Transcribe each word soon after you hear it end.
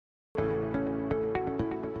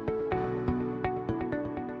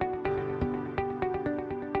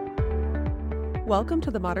Welcome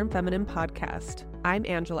to the Modern Feminine Podcast. I'm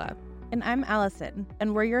Angela. And I'm Allison,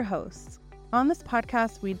 and we're your hosts. On this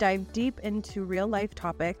podcast, we dive deep into real-life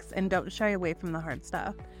topics and don't shy away from the hard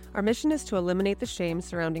stuff. Our mission is to eliminate the shame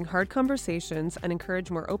surrounding hard conversations and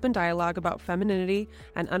encourage more open dialogue about femininity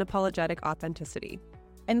and unapologetic authenticity.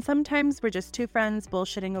 And sometimes we're just two friends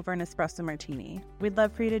bullshitting over an espresso martini. We'd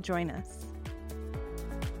love for you to join us.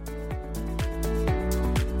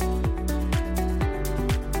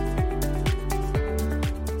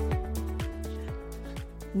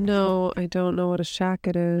 No, I don't know what a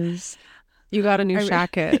shacket is. You got a new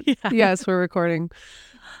shacket. Yeah. Yes, we're recording.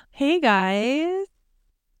 Hey guys.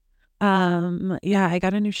 Yeah, I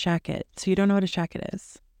got a new shacket. So you don't know what a shacket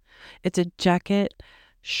is. It's a jacket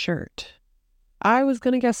shirt. I was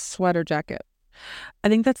going to guess sweater jacket. I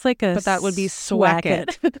think that's like a But that would be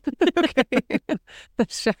swacket. Okay. The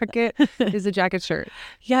shacket is a jacket shirt.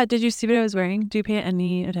 Yeah, did you see what I was wearing? Do you pay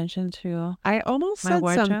any attention to I almost my said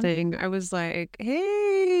wardrobe? something. I was like,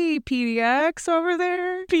 hey, PDX over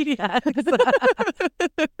there. PDX?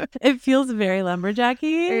 It feels very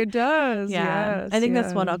lumberjacky. It does. Yeah, Yes, I think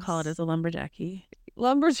that's what I'll call it, yes. is a lumberjacky.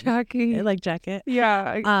 Lumberjacky. Like jacket.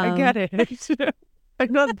 Yeah, I get it.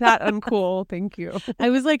 I'm not that uncool. Thank you. I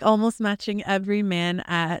was like almost matching every man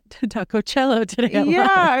at Taco Cello today. at Yeah,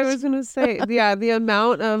 I lunch. was going to say, the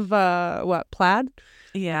amount of, plaid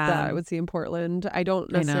Yeah. that I would see in Portland. I don't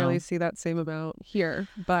I know. necessarily see that same amount here,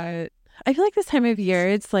 but I feel like this time of year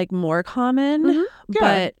it's like more common, Mhm. Yeah.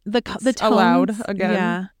 but the It's tones, allowed again.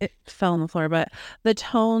 Yeah, it fell on the floor, but the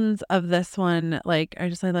tones of this one, like, I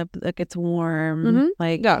just like it's warm, Mhm.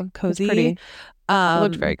 like Yeah, it's cozy. pretty. It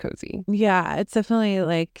looked very cozy. Yeah, it's definitely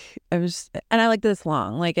like and I like this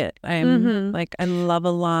long. Like Mhm. like I love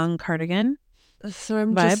a long cardigan. So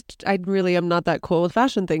I'm Vibe. I really am not that cool with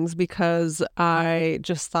fashion things because I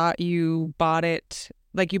just thought you bought it,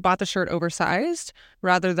 like you bought the shirt oversized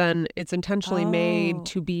rather than it's intentionally made Oh.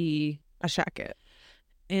 to be a shacket.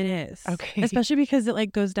 It is. Okay. Especially because it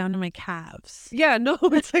like goes down to my calves. Yeah, no,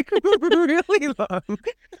 it's like really long.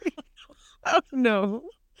 Oh, no.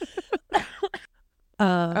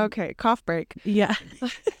 Okay, cough break. Yeah.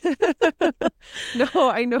 No,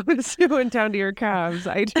 I noticed it went down to your calves.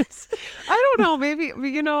 I don't know, maybe,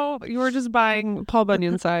 you were just buying Paul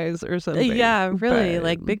Bunyan size or something. Yeah, really, but-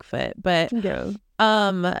 like Bigfoot. But Yeah.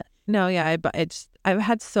 no, yeah, I've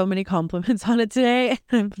had so many compliments on it today.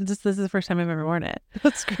 This is the first time I've ever worn it.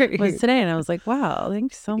 That's great. Was today, and I was like, wow,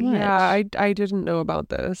 thanks so much. Yeah, I didn't know about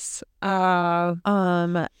this.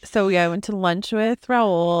 So yeah, I went to lunch with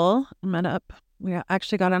Raul. Met up. We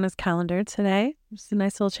actually got on his calendar today. Just a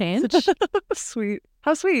nice little change. Sweet.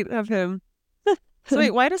 How sweet of him. So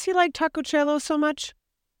wait, why does he like Taco Cello so much?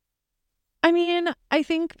 I mean, I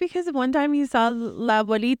think because one time he saw La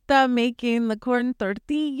Abuelita making the corn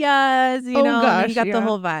tortillas, you Oh, know, and gosh, he got yeah. the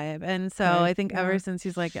whole vibe. And so Okay, I think ever yeah. since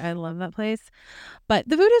he's like, I love that place. But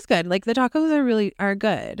the food is good. Like the tacos are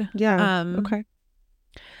good. Yeah. Um, Okay.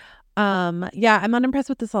 Yeah, I'm not impressed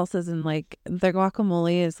with the salsas, and like their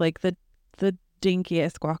guacamole is like the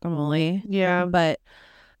dinkiest guacamole. Yeah. But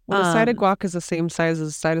When a side of um, guac is the same size as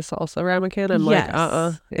a side of salsa ramekin, I'm yes,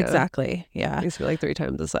 like, Yeah. exactly. Yeah. It used to be like 3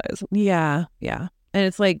 times the size. Yeah, yeah. And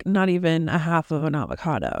it's like not even a half of an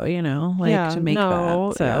avocado, you know, like Yeah, to make no,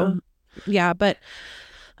 that. So yeah, but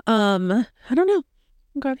I don't know.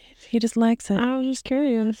 Okay. He just likes it. I was just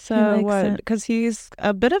curious. likes What? it. Because he's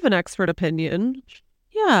a bit of an expert opinion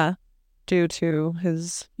Yeah. due to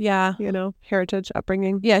his, Yeah. heritage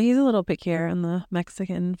upbringing. Yeah, he's a little pickier on the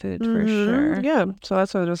Mexican food for Mhm. sure. Yeah. So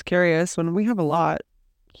that's why I was just curious when we have a lot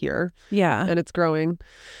here Yeah. and it's growing.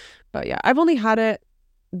 But yeah, I've only had it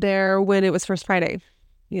there when it was First Friday.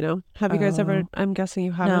 Have you guys ever, Oh. I'm guessing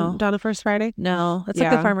you haven't No. done a First Friday? No, it's like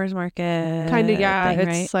the Yeah. farmer's market Kind of, yeah. thing,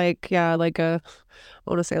 It's right? like, like I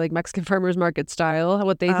want to say like Mexican farmers market style,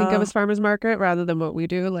 what they think of Oh. as farmers market rather than what we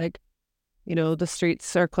do. Like, the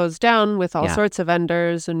streets are closed down with all Yeah. sorts of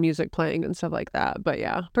vendors and music playing and stuff like that. But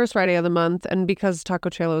yeah, First Friday of the month. And because Taco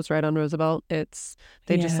Cello is right on Roosevelt, they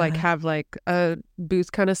just like Yeah. have like a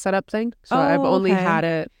booth kind of setup thing. So Oh, I've only okay. had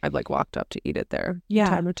it, I've like walked up to eat it there Yeah. a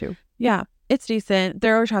time or two. Yeah, it's decent.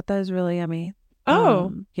 Their horchata is really yummy.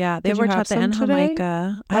 Oh, Yeah, they did have you have horchata and some today?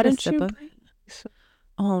 Jamaica. I Why had a didn't sip you of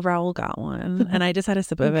Oh, Raul got one, and I just had a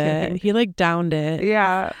sip of Okay. it. He like downed it,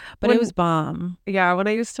 Yeah. but it was bomb. Yeah, when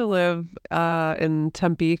I used to live in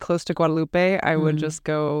Tempe, close to Guadalupe, I would Mm. just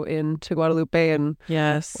go into Guadalupe and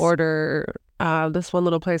Yes. order this one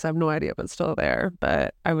little place. I have no idea if it's still there,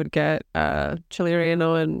 but I would get chili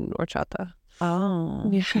relleno and horchata. Oh,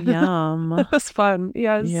 Yeah. yum. It was fun.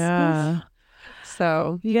 Yes. Yeah.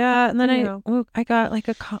 So yeah, and then Anyhow. I got like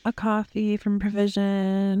a coffee from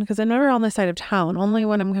Provision because I'm never on this side of town, only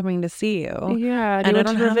when I'm coming to see you. Yeah, and And you I went to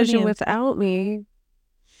don't have Provision any. without me.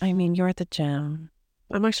 I mean, you're at the gym.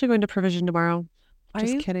 I'm actually going to Provision tomorrow. Are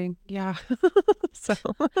Just you? kidding. Yeah. So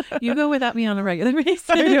You go without me on a regular basis.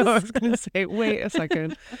 I know. I was going to say, wait a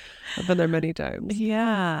second. I've been there many times.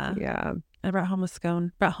 Yeah. Yeah. I brought home a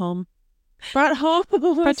scone. Brought home. Brought home.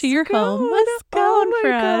 Brought to your home. A scone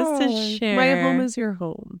for us to share. My home is your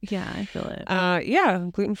home. Yeah, I feel it. Yeah.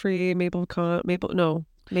 Gluten-free maple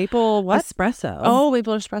what? Espresso. Oh,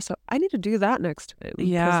 maple espresso. I need to do that next time.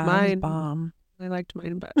 Yeah, mine bomb. I liked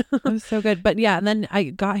mine, but it was so good. But yeah, and then I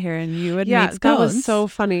got here and you had yeah, made scones. that was so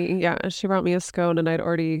funny. Yeah, she brought me a scone and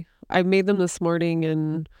I made them this morning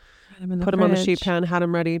and put them on the sheet pan, had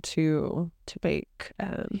them ready to bake.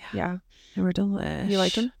 And yeah, they were delish. You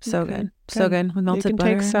liked them? So Okay. good. So good with melted butter.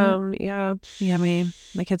 You can take some. Yeah. Yummy.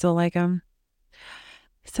 My kids will like them.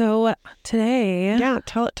 So today, yeah,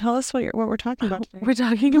 tell us what we're talking about today. We're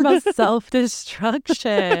talking about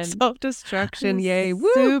self-destruction. Self-destruction, yay! Woo!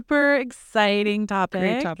 Super exciting topic.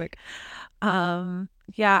 Great topic.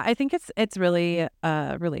 Yeah, I think it's really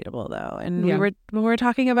relatable though. And Yeah. when we're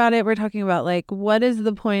talking about it, we're talking about like what is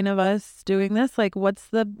the point of us doing this? Like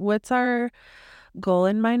what's our goal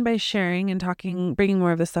in mind by sharing and talking, bringing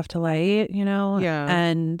more of this stuff to light, you know? Yeah.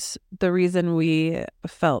 And the reason we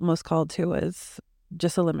felt most called to was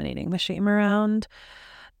just eliminating the shame around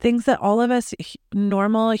things that all of us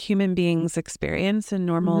normal human beings experience in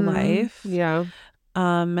normal life. Yeah.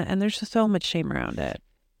 And there's just so much shame around it.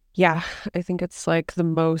 Yeah, I think it's like the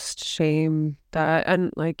most shame that,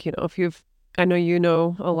 and like, you know, I know you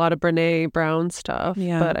know a lot of Brene Brown stuff,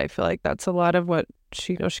 but I feel like that's a lot of what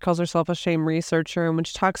she calls herself a shame researcher. And when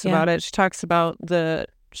she talks about it, she talks about the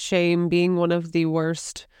shame being one of the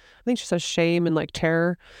worst, I think she says shame and like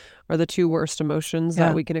terror are the two worst emotions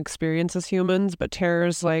that we can experience as humans. But terror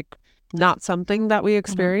is like not something that we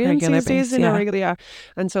experience these days in a regular,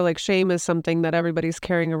 And so like shame is something that everybody's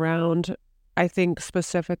carrying around, I think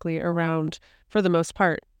specifically around, for the most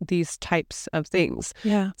part, these types of things.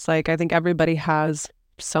 Yeah. It's like, I think everybody has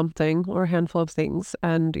something or a handful of things.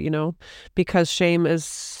 And, you know, because shame is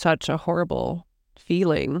such a horrible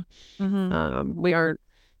feeling, we aren't,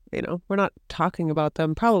 you know, we're not talking about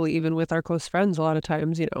them probably even with our close friends a lot of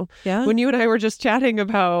times, you know. Yeah. When you and I were just chatting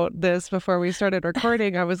about this before we started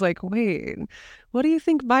recording, I was like, wait, what do you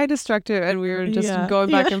think by destructive? And we were just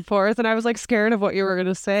going back and forth. And I was like scared of what you were going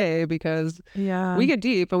to say because we get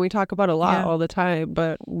deep and we talk about a lot all the time,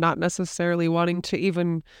 but not necessarily wanting to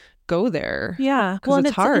even go there. Yeah. Well, and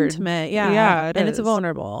it's hard. Intimate. Yeah. Yeah. It's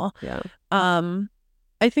vulnerable. Yeah.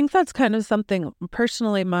 I think that's kind of something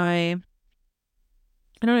personally,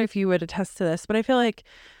 I don't know if you would attest to this, but I feel like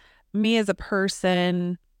me as a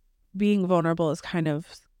person being vulnerable is kind of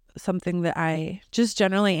something that I just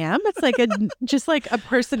generally am. It's like just like a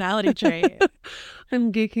personality trait.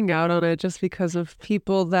 I'm geeking out on it just because of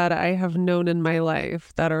people that I have known in my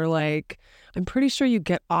life that are like, I'm pretty sure you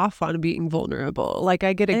get off on being vulnerable. Like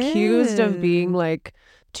I get accused of being like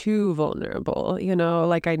too vulnerable, you know,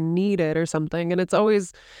 like I need it or something. And it's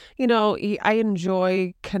always, you know, I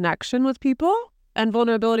enjoy connection with people. And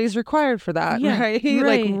vulnerability is required for that, right?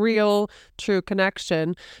 Like real, true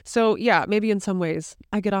connection. So yeah, maybe in some ways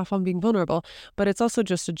I get off on being vulnerable, but it's also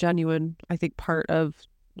just a genuine, I think, part of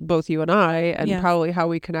both you and I, and probably how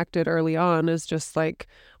we connected early on is just like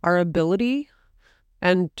our ability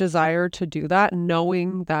and desire to do that,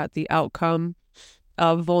 knowing that the outcome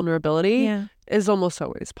of vulnerability is almost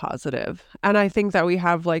always positive. And I think that we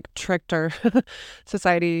have like tricked our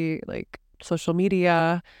society, like social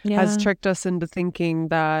media has tricked us into thinking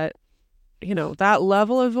that, you know, that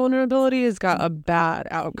level of vulnerability has got a bad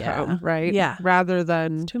outcome, right? Yeah. Rather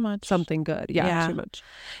than too much. Something good. Yeah, too much.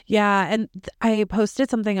 Yeah. And I posted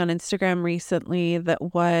something on Instagram recently that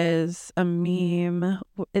was a meme.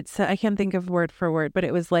 It's, I can't think of word for word, but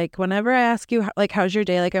it was like, whenever I ask you, like, how's your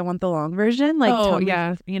day? Like, I want the long version. Like, oh, tell me,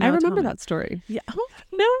 yeah. You know, I remember that story. Yeah. Oh,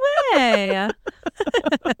 no way.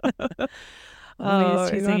 Always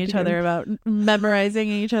teasing each other about memorizing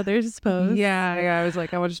each other's posts. Yeah. I was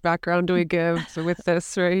like, I want just background doing gives with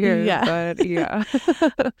this right here. Yeah. But yeah.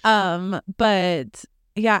 But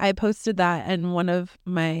yeah, I posted that and one of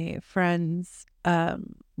my friends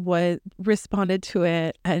responded to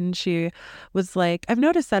it and she was like, I've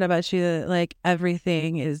noticed that about you, that like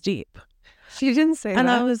everything is deep. She didn't say and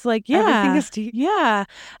that. I was like, yeah. Everything is deep. Yeah.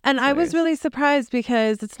 And I was really surprised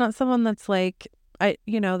because it's not someone that's like,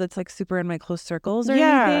 that's like super in my close circles or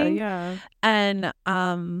Yeah, anything. yeah. And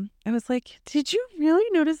I was like, did you really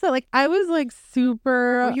notice that? Like, I was like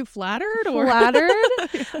super Were you flattered or flattered.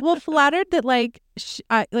 Yeah. Well, flattered that like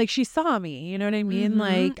she saw me. You know what I mean?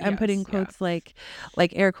 Like I'm putting Yes, yeah. quotes like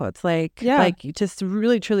air quotes Yeah. like you just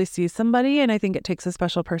really truly see somebody, and I think it takes a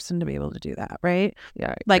special person to be able to do that, right?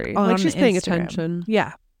 Yeah, I Like agree. on Like she's paying Instagram. attention.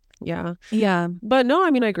 Yeah. Yeah. Yeah. But no,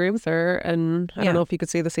 I mean, I agree with her. And I Yeah. don't know if you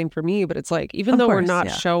could say the same for me, but it's like, even Of though we're course, not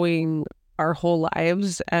yeah. showing our whole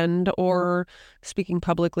lives and or speaking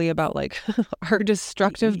publicly about like our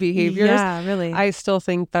destructive behaviors, Yeah, really. I still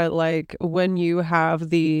think that like when you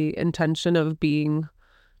have the intention of being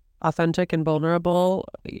authentic and vulnerable,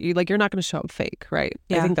 you're not going to show up fake, right?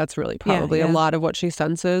 I Yeah. think that's really Yeah, probably a yeah. lot of what she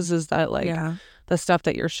senses is that like Yeah. the stuff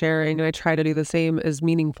that you're sharing, and I try to do the same, is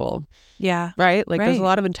meaningful, Yeah. right? Like there's a Right.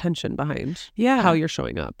 lot of intention behind Yeah. how you're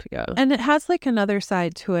showing up. Yeah. And it has like another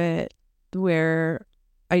side to it where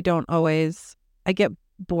I get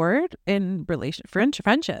bored in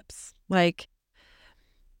friendships. Like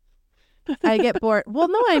I get bored. Well,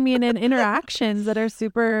 no, I mean in interactions that are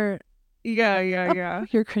super. Yeah.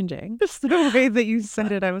 You're cringing. Just the way that you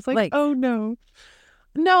said it, I was like, oh no.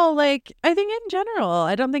 No, like I think in general,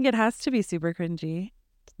 I don't think it has to be super cringy.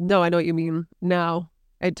 No, I know what you mean now.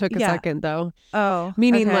 It took a second though. Oh,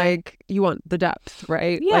 meaning okay. like you want the depth,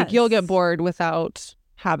 right? Like you'll get Yes. bored without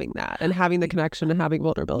having that and having the connection and having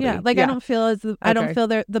vulnerability. Yeah, like I don't feel I don't feel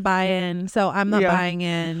the buy-in, so I'm not buying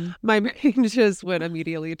in. My brain just went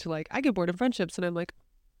immediately to like, I get bored in friendships, and I'm like,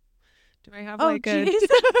 do I have like a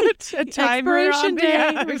timer expiration on? date?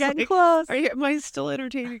 Yeah, We're getting like, close. am I still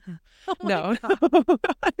entertaining? Oh No,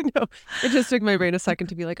 I know. It just took my brain a second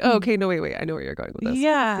to be like, oh, okay, no, wait, I know where you're going with this.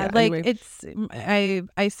 Yeah, like anyway. it's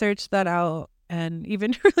I searched that out, and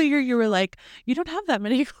even earlier you were like, you don't have that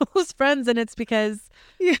many close friends, and it's because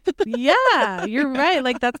yeah, you're right.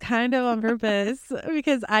 Like that's kind of on purpose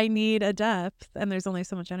because I need a depth, and there's only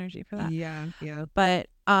so much energy for that. Yeah. But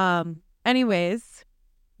anyways,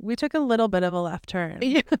 we took a little bit of a left turn.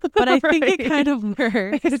 Yeah, but I think it kind of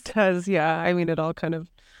works. It does. Yeah, I mean, it all kind of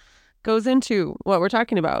goes into what we're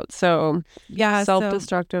talking about. So yeah,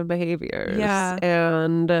 self-destructive behaviors. Yeah.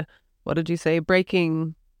 And what did you say?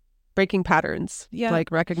 Breaking patterns. Yeah. Like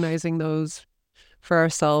recognizing those for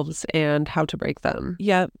ourselves and how to break them.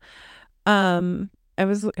 Yep. I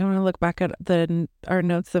want to look back at our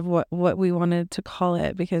notes of what we wanted to call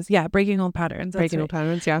it, because breaking old patterns. Breaking old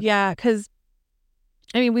patterns. Yeah. Yeah, because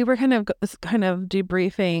I mean, we were kind of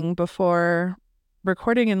debriefing before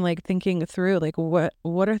recording and like thinking through like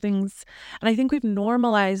what are things, and I think we've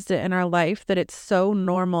normalized it in our life that it's so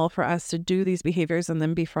normal for us to do these behaviors and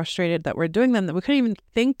then be frustrated that we're doing them that we couldn't even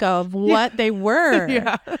think of what they were.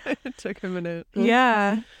 Yeah, it took a minute.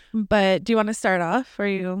 Yeah, but do you want to start off, or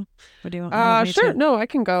what do you want? Sure. No, I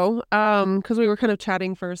can go. Because we were kind of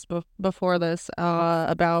chatting first before this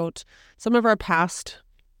about some of our past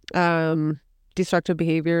destructive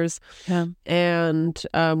behaviors and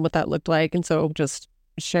what that looked like. And so just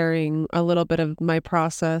sharing a little bit of my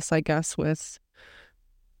process, I guess, with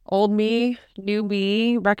old me, new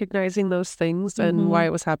me, recognizing those things and why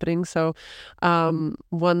it was happening. So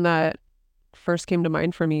one that first came to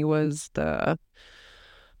mind for me was the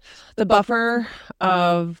buffer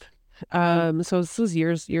of so this was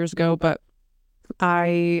years ago, but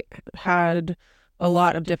I had a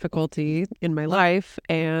lot of difficulty in my life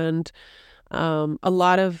and a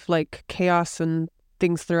lot of like chaos and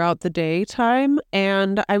things throughout the daytime.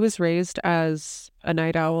 And I was raised as a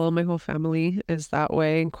night owl. My whole family is that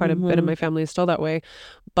way, and quite a bit of my family is still that way.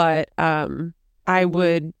 But I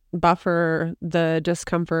would buffer the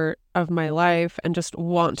discomfort of my life and just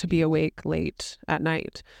want to be awake late at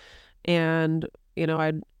night. And, you know,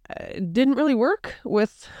 it didn't really work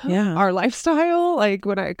with our lifestyle, like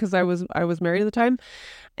because I was married at the time.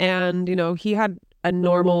 And, you know, he had a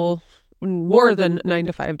normal, more than 9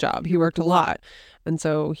 to 5 job. He worked a lot. And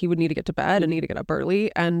so he would need to get to bed and need to get up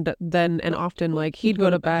early. And often like he'd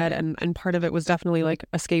go to bed and part of it was definitely like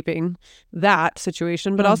escaping that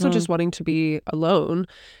situation, but also just wanting to be alone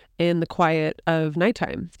in the quiet of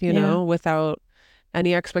nighttime, you know, without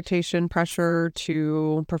any expectation, pressure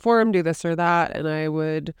to perform, do this or that. And I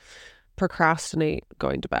would procrastinate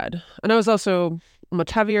going to bed. And I was also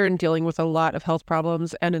much heavier and dealing with a lot of health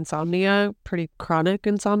problems and insomnia, pretty chronic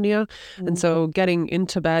insomnia. And so getting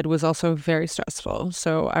into bed was also very stressful.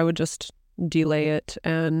 So I would just delay it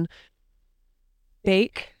and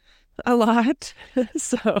bake a lot.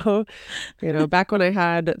 So, you know, back when I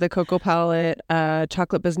had the Cocoa Palette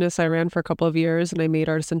chocolate business, I ran for a couple of years and I made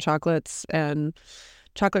artisan chocolates and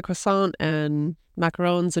chocolate croissant and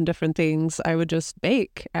macarons and different things. I would just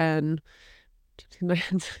bake and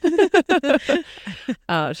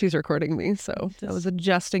She's recording me, so I was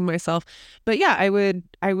adjusting myself. But yeah, I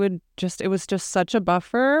would just, it was just such a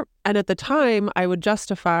buffer. And at the time, I would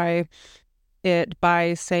justify it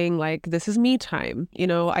by saying like, this is me time.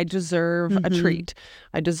 I deserve a treat.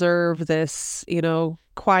 I deserve this,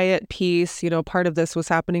 quiet peace. Part of this was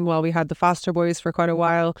happening while we had the foster boys for quite a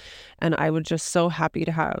while. And I was just so happy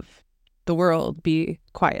to have the world be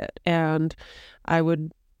quiet. And I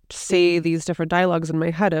would say these different dialogues in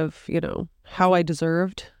my head of, how I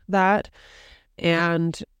deserved that.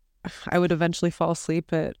 And I would eventually fall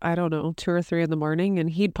asleep at, I don't know, 2 or 3 in the morning,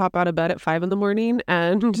 and he'd pop out of bed at 5 in the morning,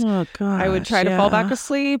 and oh, gosh, I would try to fall back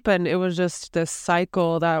asleep. And it was just this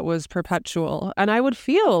cycle that was perpetual. And I would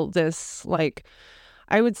feel this, like,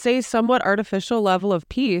 I would say somewhat artificial level of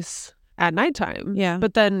peace at nighttime. Yeah.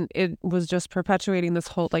 But then it was just perpetuating this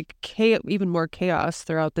whole like even more chaos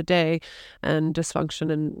throughout the day and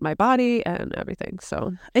dysfunction in my body and everything.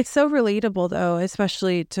 So it's so relatable though,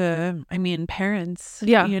 especially to, parents.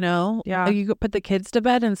 Yeah. Yeah. You put the kids to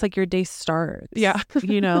bed and it's like your day starts. Yeah.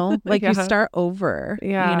 Like Yeah. you start over.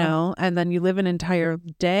 Yeah. And then you live an entire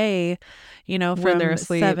day, when from they're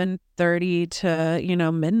asleep. 7:30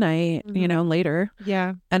 to, midnight, later.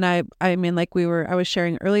 Yeah. And I like I was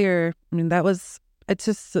sharing earlier, it's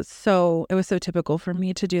just it was so typical for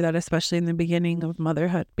me to do that, especially in the beginning of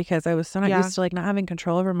motherhood, because I was so not used to like not having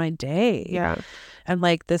control over my day. Yeah. And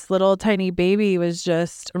like this little tiny baby was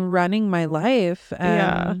just running my life.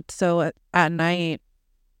 And so at night,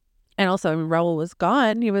 and also, Raul was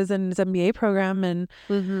gone. He was in his MBA program and,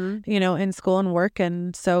 in school and work.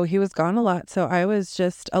 And so he was gone a lot. So I was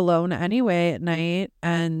just alone anyway at night.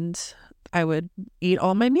 And I would eat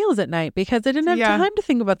all my meals at night because I didn't have time to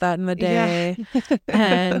think about that in the day. Yeah.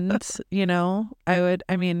 And, I would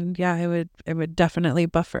definitely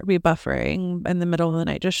be buffering in the middle of the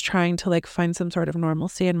night, just trying to like find some sort of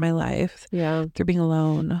normalcy in my life. Yeah. Through being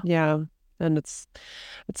alone. Yeah. And it's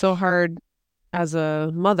so hard as a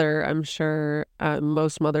mother. I'm sure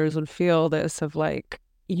most mothers would feel this of like,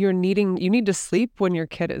 you need to sleep when your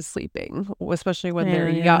kid is sleeping, especially when they're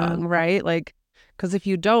young, right? Like, because if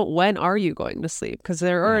you don't, when are you going to sleep? Because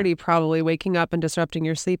they're already probably waking up and disrupting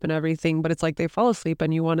your sleep and everything, but it's like they fall asleep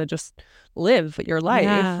and you want to just live your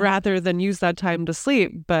life rather than use that time to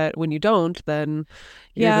sleep. But when you don't, then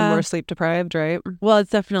you're even more sleep deprived, right? Well,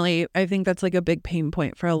 it's definitely, I think that's like a big pain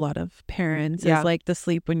point for a lot of parents is like the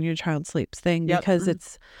sleep when your child sleeps thing, because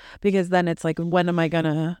then it's like, when am I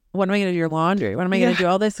gonna do your laundry? When am I gonna do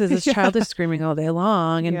all this? Because this child is screaming all day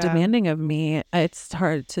long and demanding of me. It's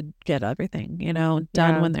hard to get everything,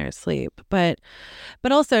 done when they're asleep. But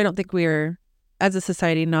also I don't think we're, as a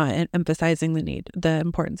society, not emphasizing the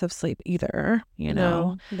importance of sleep either,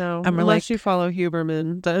 No. Unless you follow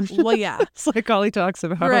Huberman, then it's like all he talks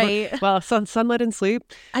about. Right. Well, sunlight and sleep.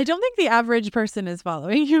 I don't think the average person is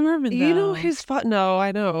following Huberman, though. No,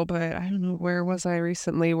 I know, but I don't know, where was I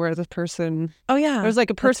recently where the person... Oh, yeah. There was like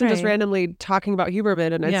a person just randomly talking about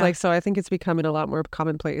Huberman, and it's like, so I think it's becoming a lot more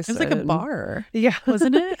commonplace. It was like a bar. Yeah.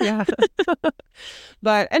 Wasn't it? Yeah.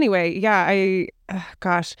 But anyway,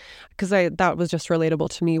 gosh, because that was just relatable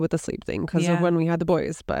to me with the sleep thing because of when we had the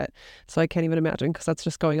boys. But so I can't even imagine, because that's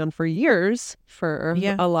just going on for years for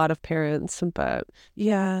a lot of parents. But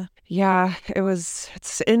it's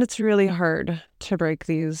really hard to break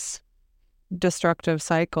these destructive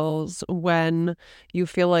cycles when you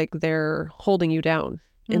feel like they're holding you down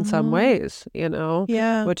in some ways,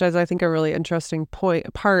 which is, I think, a really interesting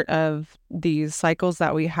part of these cycles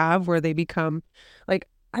that we have, where they become like,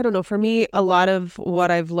 I don't know, for me, a lot of what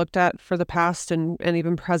I've looked at for the past and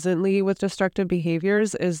even presently with destructive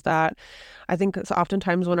behaviors is that I think it's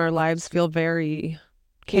oftentimes when our lives feel very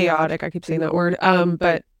chaotic, I keep saying that word,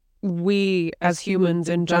 but we as humans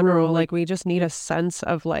in general, like, we just need a sense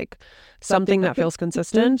of like something that feels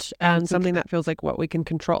consistent and something that feels like what we can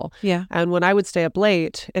control. Yeah. And when I would stay up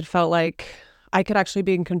late, it felt like I could actually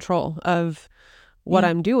be in control of what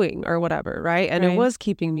I'm doing or whatever, right? And it was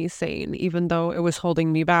keeping me sane, even though it was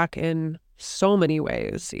holding me back in so many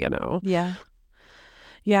ways, Yeah.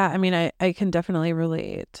 Yeah, I mean, I can definitely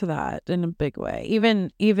relate to that in a big way.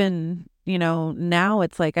 Even now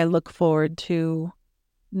it's like I look forward to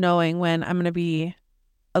knowing when I'm going to be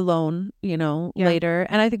alone, later.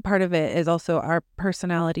 And I think part of it is also our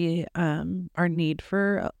personality, our need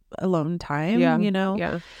for alone time,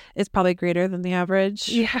 is probably greater than the average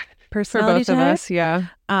personality for both type. of us. Yeah.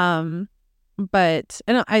 But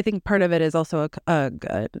and I think part of it is also a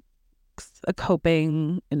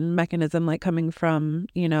coping mechanism, like coming from,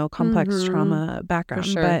 complex trauma background.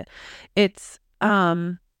 For sure. But it's,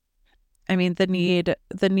 I mean, the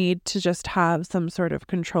need to just have some sort of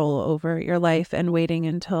control over your life and waiting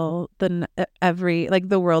until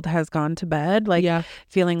the world has gone to bed, like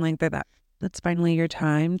feeling like that's finally your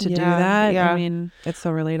time to do that. I mean, it's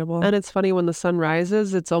so relatable. And it's funny, when the sun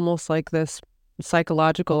rises, it's almost like this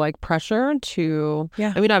psychological like pressure to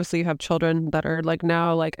I mean, obviously you have children that are like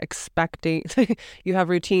now like expecting you have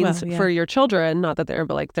routines for your children, not that they're,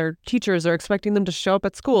 but like their teachers are expecting them to show up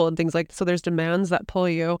at school and things like, so there's demands that pull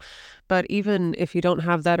you. But even if you don't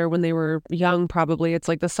have that, or when they were young, probably it's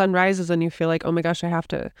like the sun rises and you feel like, oh my gosh, I have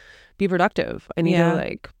to be productive. I need to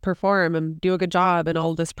like perform and do a good job, and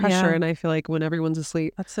all this pressure. And I feel like when everyone's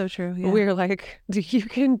asleep, that's so true. We're like, you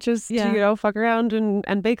can just, fuck around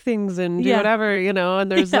and bake things and do whatever,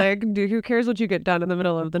 and there's like, who cares what you get done in the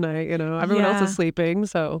middle of the night, everyone else is sleeping.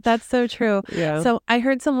 So that's so true. Yeah. So I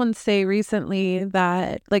heard someone say recently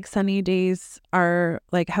that like sunny days are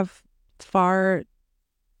like have far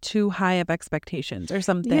too high of expectations or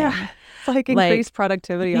something. Yeah. It's like increased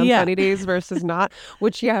productivity on sunny days versus not,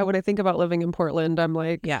 which, when I think about living in Portland, I'm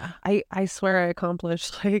like, I swear I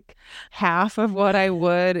accomplished like half of what I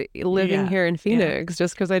would living here in Phoenix,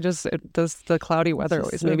 just because the cloudy weather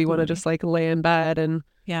always made me want to just like lay in bed and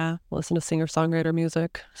listen to singer-songwriter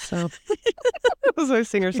music. So it was my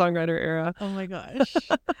singer-songwriter era. Oh my gosh.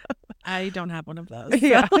 I don't have one of those. So.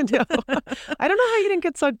 Yeah, I know. I don't know how you didn't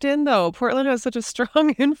get sucked in, though. Portland has such a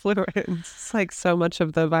strong influence. It's like so much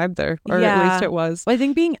of the vibe there, or at least it was. Well, I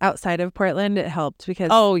think being outside of Portland, it helped because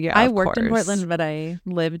I worked in Portland, but I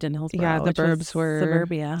lived in Hillsborough. Yeah, the burbs were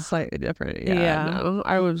suburbia. Slightly different. No.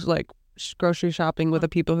 I was like grocery shopping with the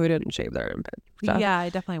people who didn't shave their armpit. So. Yeah, I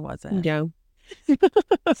definitely wasn't. Yeah.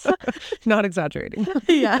 Not exaggerating.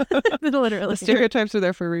 Yeah, literally. The stereotypes are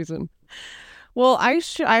there for a reason. Well, I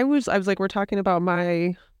was like, we're talking about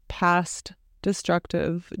my past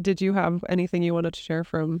destructive. Did you have anything you wanted to share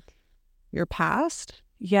from your past?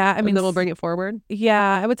 Yeah, I mean, then we'll bring it forward.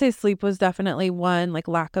 Yeah, I would say sleep was definitely one, like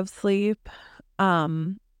lack of sleep.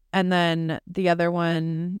 And then the other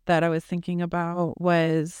one that I was thinking about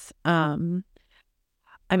was, I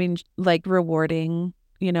mean, like rewarding,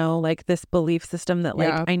 like this belief system that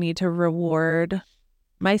like I need to reward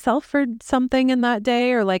myself for something in that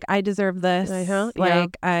day, or like I deserve this.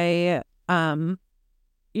 Like I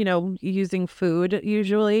using food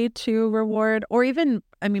usually to reward, or even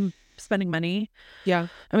spending money.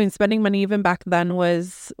 Spending money even back then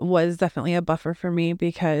was definitely a buffer for me,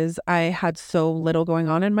 because I had so little going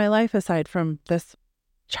on in my life aside from this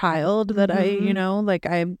child that I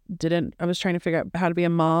was trying to figure out how to be a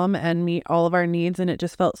mom and meet all of our needs, and it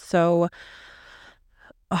just felt so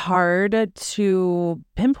hard to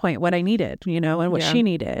pinpoint what I needed, and what she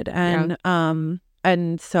needed. And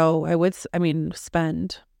so I would,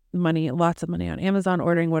 spend lots of money on Amazon,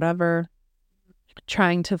 ordering whatever,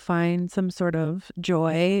 trying to find some sort of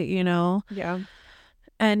joy,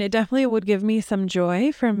 And it definitely would give me some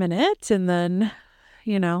joy for a minute. And then,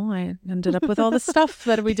 I ended up with all the stuff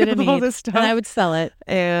that we didn't need. All this stuff. And I would sell it.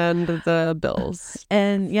 And the bills.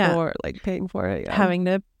 And for like paying for it. Yeah. Having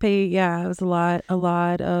to pay. Yeah. It was a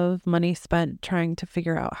lot of money spent trying to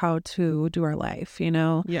figure out how to do our life,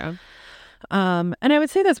 Yeah. And I would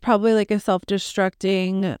say that's probably like a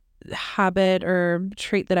self-destructing habit or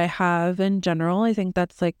trait that I have in general. I think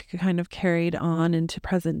that's like kind of carried on into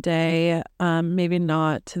present day. Maybe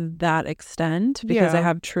not to that extent, because I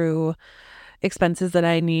have true expenses that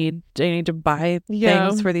I need to buy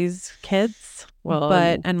things for these kids. Well,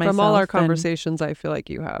 and myself, from all our conversations, I feel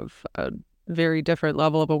like you have a very different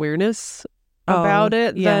level of awareness about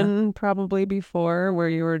it than probably before, where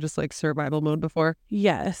you were just like survival mode before.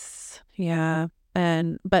 Yes. Yeah.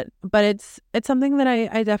 And but it's something that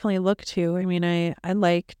I definitely look to. I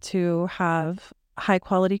like to have high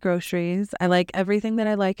quality groceries. I like everything that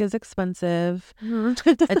I like is expensive.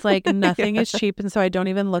 It's like nothing is cheap, and so I don't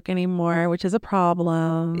even look anymore, which is a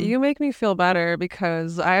problem. You make me feel better,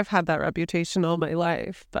 because I've had that reputation all my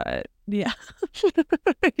life, but you're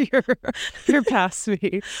past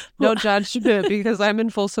me. No judgment, because I'm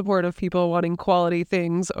in full support of people wanting quality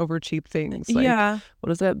things over cheap things. Like,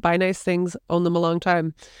 what is it? Buy nice things, own them a long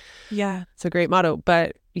time. Yeah. It's a great motto.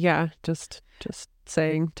 But just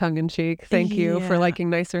saying tongue in cheek, thank you for liking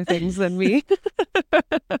nicer things than me.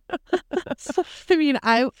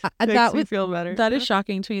 That would feel better. That is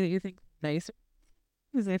shocking to me that you think nicer,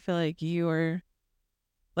 because I feel like you are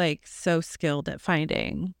like so skilled at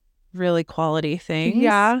finding really quality things.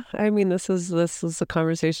 Yeah. This is a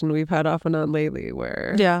conversation we've had off and on lately,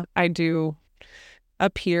 where I do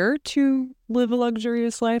appear to live a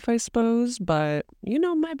luxurious life, I suppose, but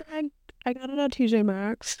my bag I got it at TJ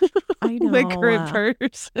Maxx. I know. My current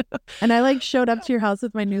purse. And I like showed up to your house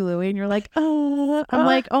with my new Louis and you're like, I'm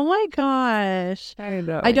like, oh my gosh. I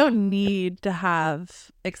know. I don't need to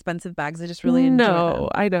have expensive bags. I just really enjoy them.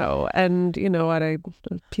 I know. And you know what?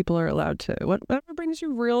 People are allowed to, whatever brings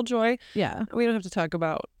you real joy. Yeah. We don't have to talk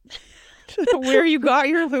about where you got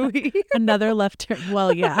your Louis. Another left turn.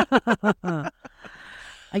 Well, yeah.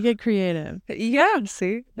 I get creative. Yeah,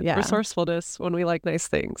 see? Yeah. Resourcefulness when we like nice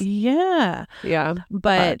things. Yeah. Yeah.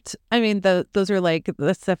 But I mean, those are like,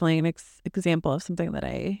 that's definitely an example of something that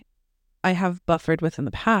I have buffered with in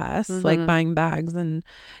the past, like buying bags and,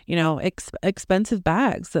 you know, expensive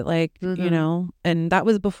bags that like, you know, and that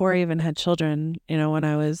was before I even had children, you know, when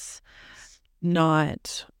I was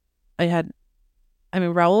not,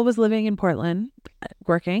 Raul was living in Portland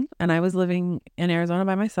working and I was living in Arizona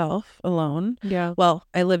by myself alone. Yeah. Well,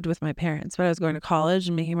 I lived with my parents, but I was going to college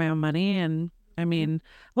and making my own money. And I mean,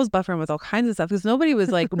 I was buffering with all kinds of stuff because nobody was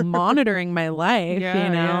like monitoring my life, Yeah, you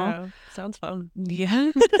know? Yeah. Sounds fun.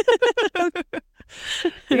 Yeah.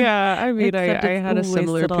 Yeah. I mean, Except I it's had a wasted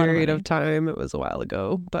similar a lot of period money. of time. It was a while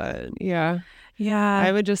ago, but yeah. Yeah.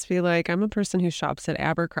 I would just be like, I'm a person who shops at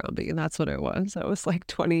Abercrombie, and that's what it was. That was like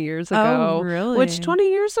 20 years ago. Oh, really? Which 20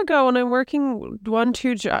 years ago, when I'm working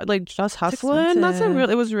 1-2 jobs, like just hustling,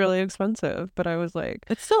 it was really expensive. But I was like,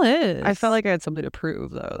 it still is. I felt like I had something to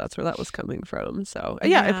prove, though. That's where that was coming from. So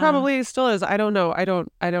yeah, it probably still is. I don't know. I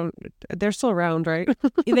don't. They're still around, right?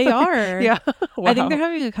 They are. Yeah. Wow. I think they're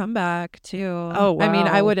having a comeback too. Oh, wow. I mean,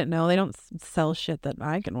 I wouldn't know. They don't sell shit that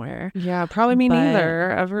I can wear. Yeah, probably me neither.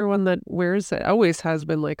 Everyone that wears it always has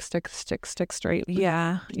been like stick straight.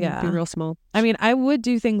 Yeah. Be real small. I mean, I would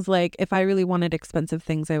do things like if I really wanted expensive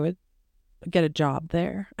things, I would get a job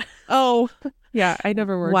there. Oh, yeah. I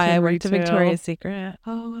never worked. Why in I worked retail. at Victoria's Secret.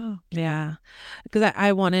 Oh, wow. Yeah, because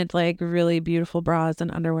I wanted like really beautiful bras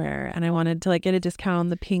and underwear, and I wanted to like get a discount on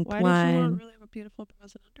the pink Why one. did you want really beautiful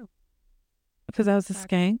bras and underwear? Because I was a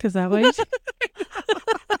skank. Is that what you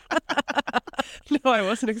No, I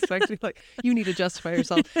wasn't expecting like you need to justify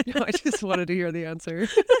yourself. No, I just wanted to hear the answer.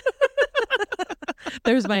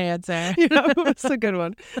 There's my answer. Yeah, it's a good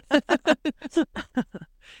one. I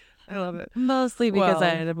love it. Mostly because I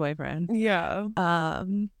had a boyfriend. Yeah.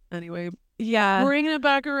 Anyway, yeah. Bringing it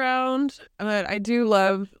back around, but I do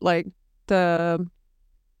love like the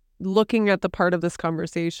looking at the part of this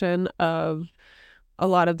conversation of a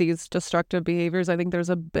lot of these destructive behaviors. I think there's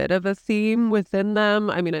a bit of a theme within them.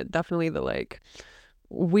 I mean, it definitely the like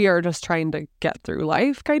we are just trying to get through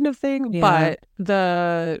life kind of thing. Yeah. But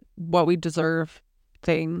the what we deserve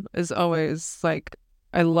thing is always like,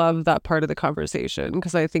 I love that part of the conversation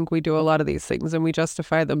because I think we do a lot of these things and we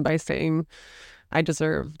justify them by saying, I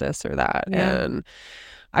deserve this or that. Yeah. And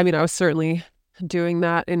I mean, I was certainly doing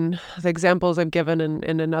that in the examples I've given and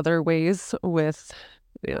in other ways with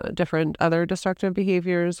different other destructive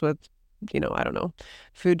behaviors with, I don't know,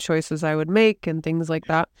 food choices I would make and things like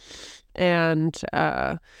that. And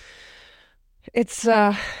it's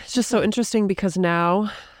just so interesting because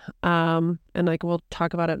now, and like we'll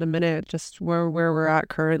talk about it in a minute, just where we're at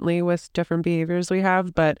currently with different behaviors we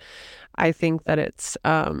have. But I think that it's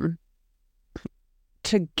to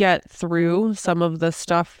get through some of the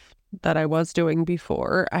stuff that I was doing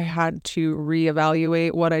before, I had to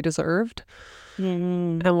reevaluate what I deserved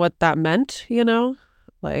and what that meant,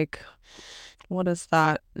 like, what is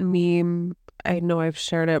that meme? I know I've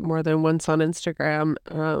shared it more than once on Instagram,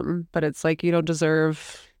 but it's like, you don't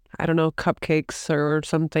deserve, I don't know, cupcakes or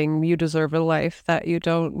something. You deserve a life that you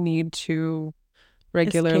don't need to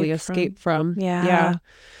regularly escape from. Yeah.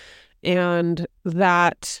 And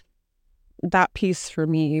that piece for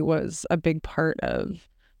me was a big part of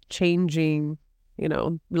changing,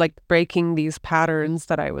 like breaking these patterns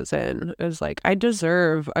that I was in. It was like, I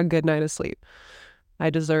deserve a good night of sleep.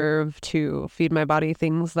 I deserve to feed my body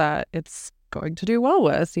things that it's going to do well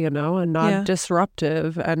with, and not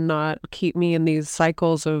disruptive and not keep me in these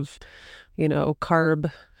cycles of,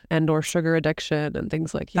 carb and or sugar addiction and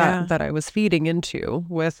things like that that I was feeding into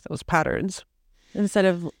with those patterns. Instead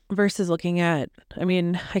of versus looking at, I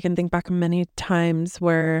mean, I can think back many times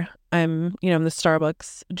where I'm, in the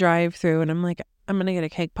Starbucks drive through and I'm like, I'm going to get a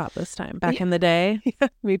cake pop this time. Back in the day. Yeah,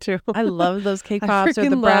 me too. I love those cake pops I or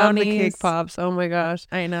the love brownies. the cake pops. Oh my gosh.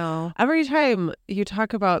 I know. Every time you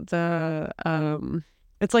talk about the,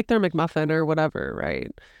 it's like their McMuffin or whatever,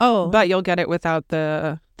 right? Oh. But you'll get it without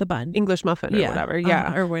the bun. English muffin or whatever.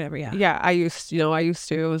 Yeah. Or whatever. Yeah. Yeah. I used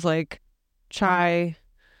to, it was like chai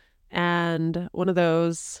and one of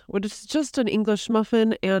those, what is just an English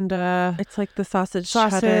muffin and it's like the sausage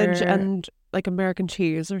cheddar. And like American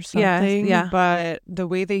cheese or Yes, something. yeah. But the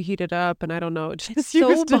way they heat it up, and I don't know, it just so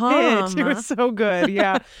used to hit. bomb. It was so good.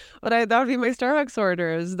 Yeah. But that would be my Starbucks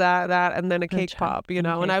orders, that, and then a cake Gotcha. pop, you And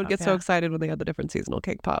know, and cake I would pop, get so yeah. excited when they had the different seasonal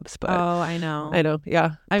cake pops. But Oh, I know. I know.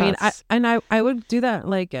 Yeah. I mean, that's- I would do that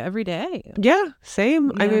like every day. yeah,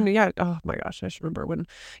 same. I Yeah. mean, yeah. Oh my gosh, I should remember when,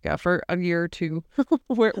 for a year or two,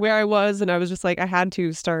 where I was, and I was just like, I had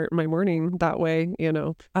to start my morning that way, you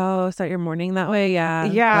know. Oh, start your morning that way? Yeah.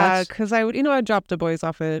 Yeah, That's- because I would, I'd drop the boys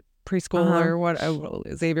off at preschool or what,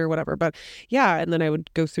 Xavier, whatever. But yeah, and then I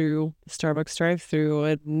would go through Starbucks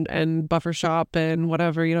drive-through and buffer shop and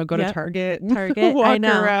whatever, go to Yep. Target, Target, I walk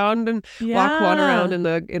know. around and walk one around Yeah.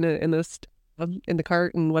 in the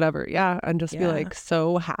cart and whatever. Yeah, and just be Yeah. like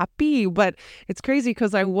so happy. But it's crazy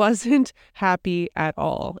because I wasn't happy at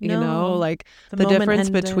all. No. Like the moment difference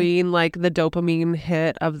ended. between like the dopamine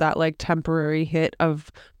hit of that like temporary hit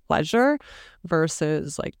of pleasure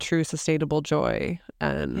versus like true sustainable joy.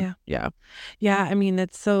 And Yeah, I mean,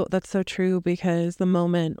 that's so true, because the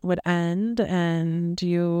moment would end and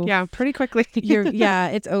you pretty quickly.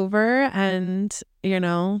 it's over, and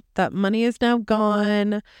that money is now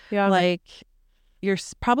gone. Like, you're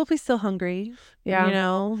probably still hungry.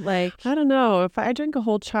 Like, I don't know, if I drink a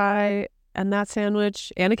whole chai and that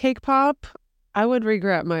sandwich and a cake pop, I would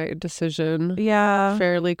regret my decision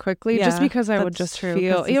fairly quickly, just because I would just true,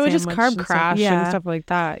 feel 'cause the just sandwich carb and stuff. crash and Yeah. stuff like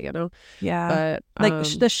that, But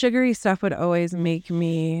but the sugary stuff would always make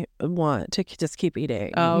me want to just keep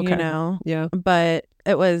eating. Oh, okay. Yeah. But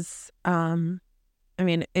it was I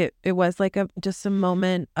mean, it was like just a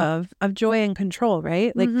moment of joy and control,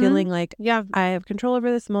 right? Like feeling like I have control over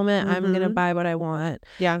this moment. I'm gonna buy what I want.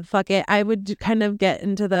 Yeah. Fuck it. I would kind of get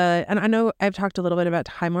into and I know I've talked a little bit about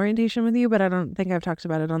time orientation with you, but I don't think I've talked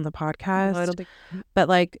about it on the podcast. I don't think. But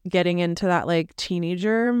like getting into that like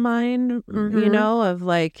teenager mind, of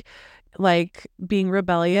like being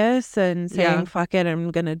rebellious and saying, fuck it, I'm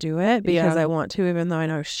gonna do it because I want to, even though I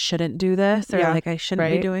know I shouldn't do this, or like I shouldn't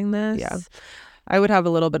be doing this. Yeah. I would have a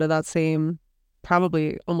little bit of that same,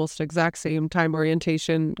 probably almost exact same time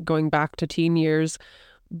orientation going back to teen years,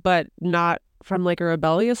 but not from like a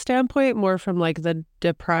rebellious standpoint, more from like the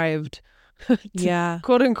deprived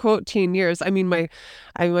quote unquote teen years. I mean, my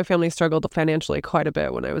family struggled financially quite a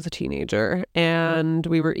bit when I was a teenager, and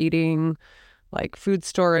we were eating like food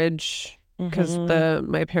storage because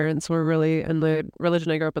my parents were really, and the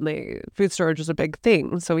religion I grew up in, food storage was a big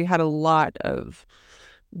thing. So we had a lot of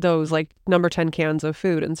those like number 10 cans of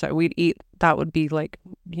food, and so we'd eat, that would be like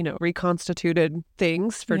reconstituted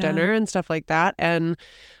things for dinner and stuff like that. And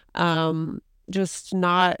just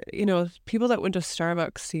not, people that went to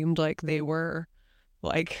Starbucks seemed like they were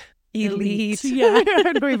like elite. Yeah.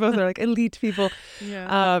 We both are like elite people.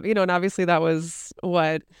 And obviously that was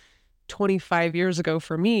what, 25 years ago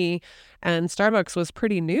for me, and Starbucks was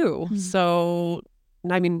pretty new. So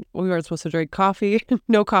I mean, we weren't supposed to drink coffee.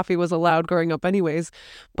 No coffee was allowed growing up anyways.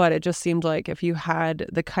 But it just seemed like if you had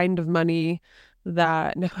the kind of money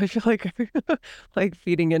that, now I feel like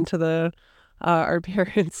feeding into the our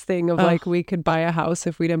parents' thing of like we could buy a house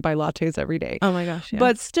if we didn't buy lattes every day. Oh my gosh. Yeah.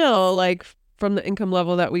 But still, like from the income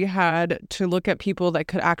level that we had, to look at people that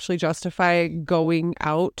could actually justify going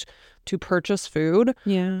out to purchase food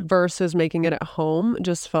versus making it at home,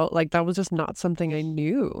 just felt like that was just not something I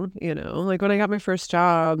knew, like when I got my first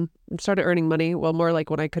job, started earning money, well, more like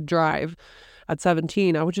when I could drive at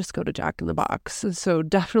 17, I would just go to Jack in the Box. So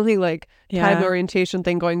definitely like time orientation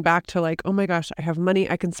thing, going back to like, oh my gosh, I have money,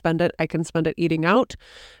 I can spend it eating out.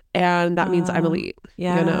 And that means I'm elite,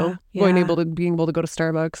 being able to go to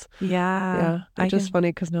Starbucks. It's just funny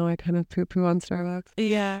because now I kind of poo-poo on Starbucks.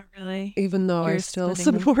 Yeah, really. Even though I still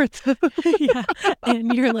support them.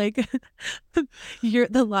 And you're like,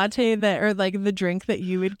 the latte that, or like the drink that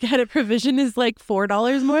you would get at Provision is like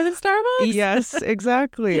 $4 more than Starbucks. Yes,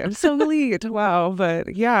 exactly. I'm so elite. Wow.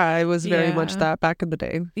 But yeah, I was very much that back in the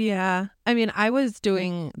day. Yeah. I mean, I was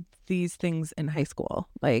doing these things in high school.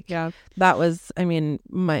 Like, that was, I mean,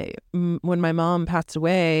 when my mom passed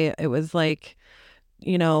away, it was like,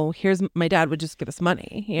 here's, my dad would just give us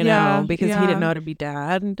money, because he didn't know how to be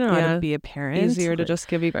dad and didn't know how to be a parent. Easier to just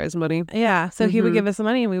give you guys money. Yeah. So he would give us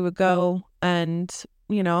money and we would go, and,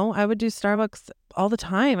 I would do Starbucks all the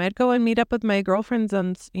time. I'd go and meet up with my girlfriends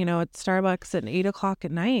on, at Starbucks at 8:00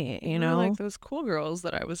 at night, like those cool girls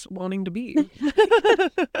that I was wanting to be.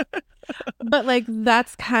 But like,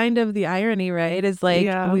 that's kind of the irony, right? Is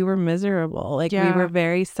like, we were miserable. Like, we were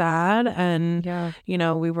very sad, and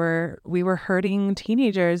we were hurting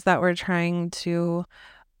teenagers that were trying to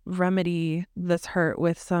remedy this hurt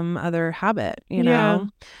with some other habit, you know?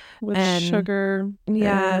 With And sugar.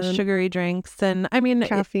 Yeah, and sugary drinks. And I mean,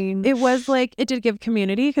 caffeine. it was like, it did give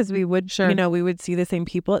community because we would, Sure. you know, we would see the same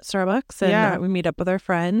people at Starbucks and we meet up with our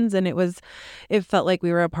friends, and it felt like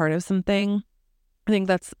we were a part of something. I think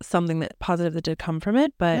that's something that positive that did come from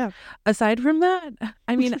it. But aside from that,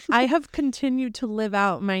 I mean, I have continued to live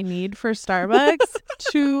out my need for Starbucks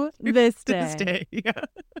to this day.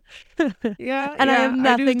 Yeah. And I have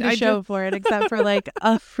nothing to show for it except for like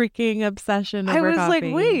a freaking obsession over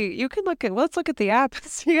coffee. Like, wait, you can let's look at the app and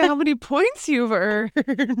see how many points you've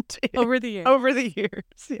earned over the years.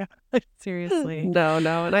 Yeah. Seriously. No.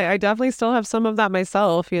 And I definitely still have some of that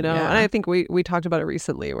myself, you know. And I think we talked about it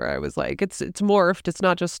recently where I was like, it's morphed. It's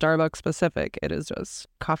not just Starbucks specific. It is just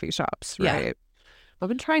coffee shops, right? Yeah. I've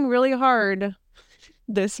been trying really hard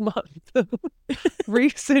this month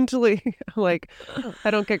recently. Like,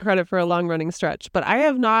 I don't get credit for a long running stretch, but I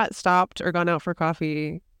have not stopped or gone out for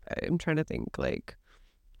coffee. I'm trying to think like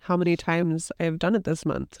how many times I have done it this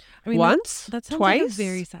month. I mean, once? That sounds twice? Like a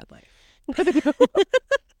very sad life.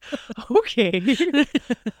 Okay.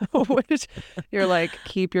 You're like,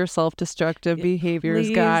 keep your self-destructive behaviors,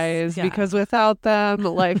 please, guys, because without them,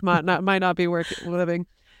 life might not be worth living.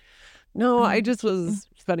 No, I just was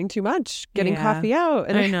spending too much getting coffee out,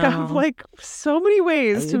 and I have like so many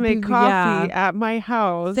ways to make coffee at my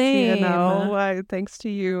house. Same. You know, thanks to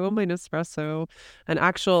you, my Nespresso, an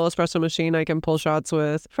actual espresso machine I can pull shots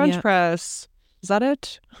with, French press. Is that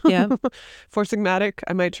it? Yeah. Forcing-matic,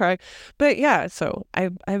 I might try. But yeah, so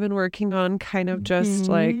I've been working on kind of just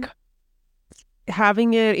like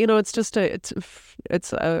having it, you know, it's just it's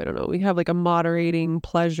I don't know, we have like a moderating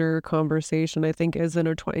pleasure conversation, I think, is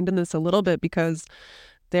intertwined in this a little bit, because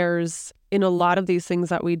there's, in a lot of these things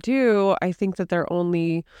that we do, I think that they're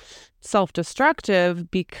only self-destructive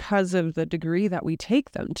because of the degree that we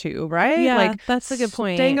take them to, right? Yeah, like, that's a good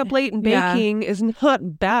point. Staying up late and baking is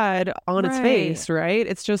not bad on its face, right?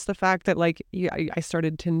 It's just the fact that like I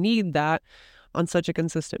started to need that on such a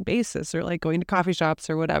consistent basis, or like going to coffee shops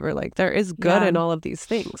or whatever. Like, there is good in all of these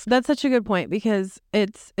things. That's such a good point, because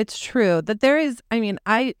it's true that there is, I mean,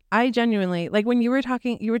 I genuinely, like, when you were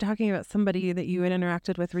talking about somebody that you had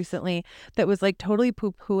interacted with recently that was like totally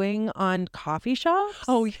poo-pooing on coffee shops.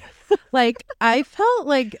 Oh, yeah. Like, I felt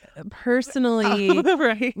like personally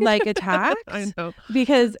like attacked. I know.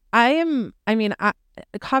 Because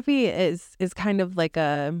coffee is kind of like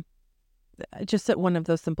just one of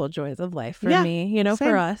those simple joys of life for me, you know,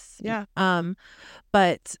 for us. Yeah.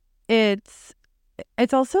 But it's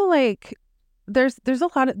also like there's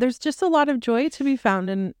just a lot of joy to be found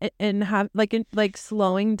in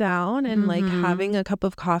slowing down and like having a cup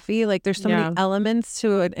of coffee. Like, there's so many elements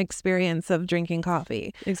to an experience of drinking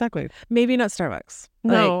coffee. Exactly. Maybe not Starbucks.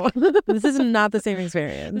 No. Like, this is not the same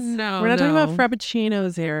experience. No. We're not talking about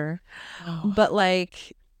frappuccinos here. Oh. But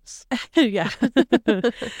like, yeah.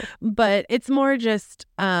 But it's more just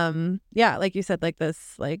like you said, like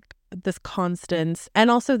this constant, and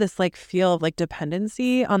also this like feel of like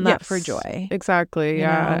dependency on that for joy. Exactly.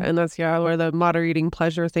 Yeah. And that's where the moderating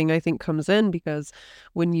pleasure thing, I think, comes in, because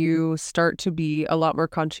when you start to be a lot more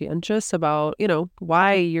conscientious about, you know,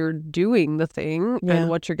 why you're doing the thing and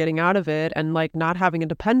what you're getting out of it, and like not having a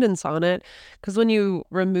dependence on it, because when you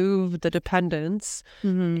remove the dependence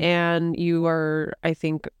and you are, I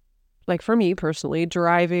think, like for me personally,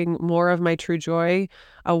 deriving more of my true joy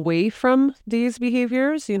away from these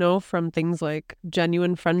behaviors, you know, from things like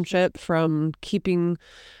genuine friendship, from keeping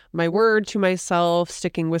my word to myself,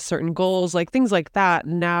 sticking with certain goals, like things like that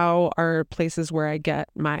now are places where I get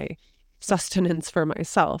my sustenance for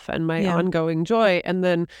myself and my ongoing joy. And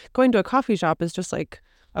then going to a coffee shop is just like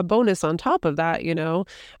a bonus on top of that, you know,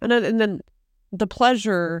 and then the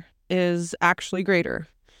pleasure is actually greater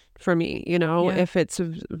for me, you know, if it's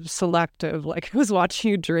selective. Like, I was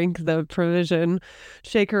watching you drink the Provision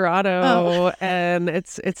Shakerado, and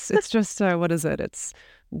it's just what is it? It's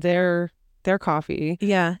their coffee,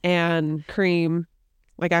 and cream,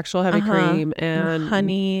 like actual heavy cream, and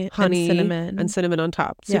honey and cinnamon on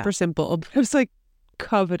top. Super simple, but I was like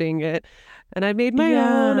coveting it, and I made my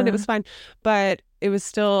own, and it was fine, but it was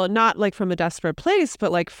still not like from a desperate place,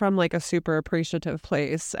 but like from like a super appreciative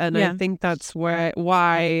place. And I think that's why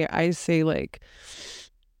I say like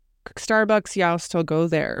Starbucks, I'll still go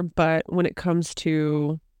there. But when it comes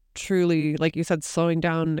to truly, like you said, slowing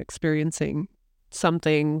down and experiencing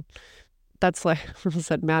something that's like I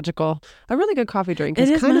said, magical. A really good coffee drink It is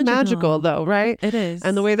is kind of magical. magical though, right? It is.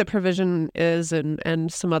 And the way that Provision is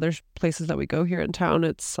and some other places that we go here in town,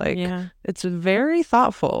 it's like it's very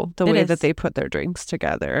thoughtful the way that they put their drinks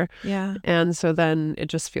together. Yeah. And so then it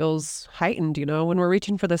just feels heightened, you know, when we're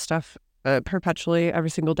reaching for this stuff perpetually every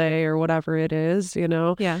single day or whatever it is, you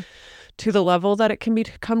know. Yeah. To the level that it can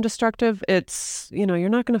become destructive, it's, you know, you're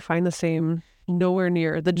not going to find the same, nowhere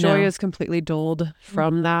near. The joy is completely dulled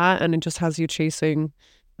from that, and it just has you chasing,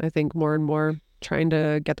 I think, more and more trying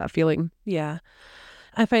to get that feeling. Yeah.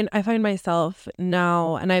 I find myself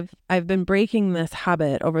now, and I've been breaking this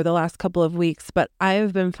habit over the last couple of weeks, but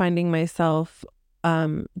I've been finding myself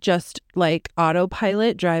just like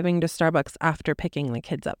autopilot driving to Starbucks after picking the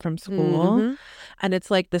kids up from school. And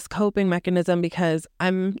it's like this coping mechanism because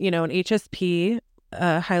I'm, you know, an HSP,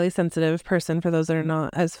 a highly sensitive person for those that are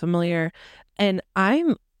not as familiar. And I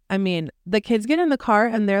mean, the kids get in the car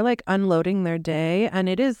and they're like unloading their day, and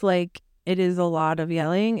it is a lot of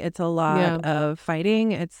yelling. It's a lot of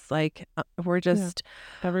fighting. It's like we're just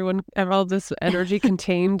everyone, all this energy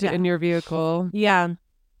contained in your vehicle. Yeah.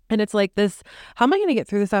 And it's like this, how am I going to get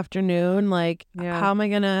through this afternoon? Like, how am I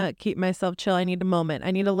going to keep myself chill? I need a moment.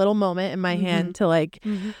 I need a little moment in my hand to like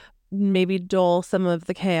maybe dull some of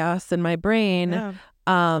the chaos in my brain.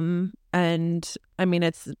 And I mean,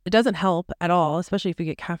 it doesn't help at all, especially if you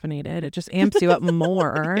get caffeinated. It just amps you up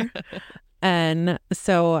more. And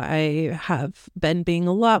so I have been being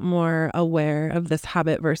a lot more aware of this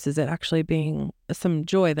habit versus it actually being some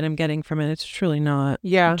joy that I'm getting from it. It's truly not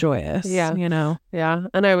joyous, you know? Yeah.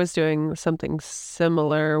 And I was doing something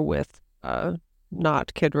similar with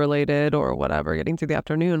not kid related or whatever, getting through the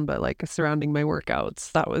afternoon, but like surrounding my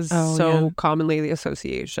workouts. That was commonly the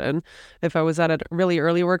association. If I was at a really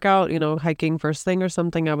early workout, you know, hiking first thing or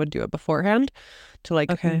something, I would do it beforehand to like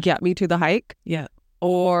get me to the hike. Yeah.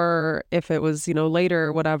 Or if it was, you know, later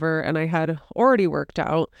or whatever, and I had already worked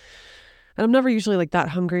out, and I'm never usually like that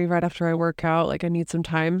hungry right after I work out, like I need some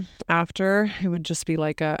time after, it would just be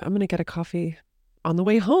like, I'm going to get a coffee on the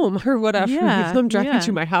way home or whatever. If I'm driving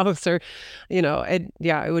to my house or, you know, it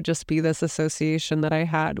would just be this association that I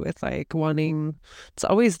had with like wanting,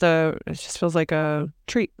 it just feels like a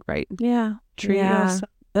treat, right? Yeah. Treat. Yeah.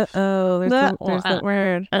 There's that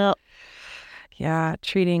word. Yeah.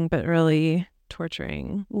 Treating, but really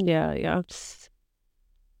torturing. Yeah.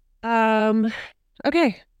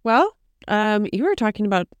 Okay. Well, you were talking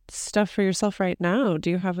about stuff for yourself right now. Do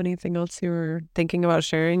you have anything else you were thinking about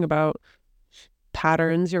sharing about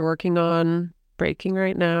patterns you're working on breaking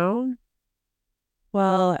right now?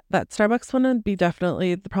 Well, that Starbucks one would be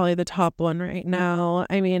definitely probably the top one right now.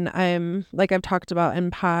 I mean, I'm like I've talked about in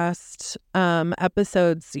past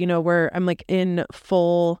episodes, you know, where I'm like in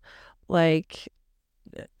full like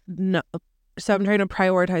no. So I'm trying to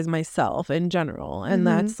prioritize myself in general. And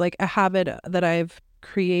that's like a habit that I've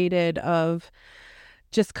created of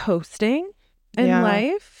just coasting in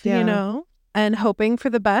life, you know, and hoping for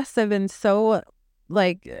the best. I've been so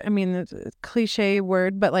like, I mean, it's a cliche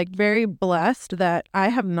word, but like very blessed that I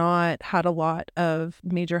have not had a lot of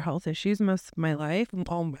major health issues most of my life,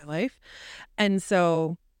 all my life. And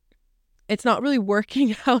so it's not really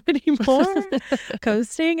working out anymore,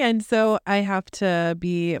 coasting. And so I have to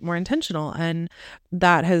be more intentional. And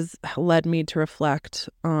that has led me to reflect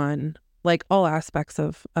on like all aspects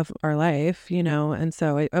of our life, you know. And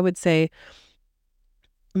so I would say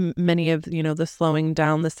many of, you know, the slowing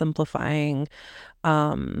down, the simplifying,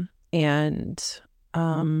 and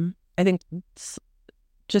I think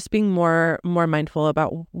just being more mindful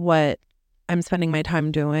about what I'm spending my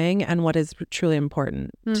time doing and what is truly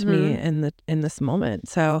important to me in this moment.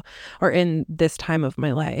 So, or in this time of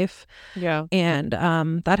my life. Yeah. And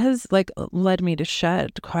that has like led me to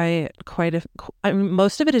shed quite I mean,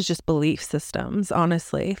 most of it is just belief systems,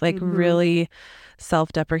 honestly, like really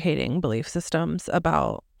self-deprecating belief systems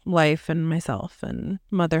about life and myself and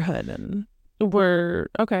motherhood. And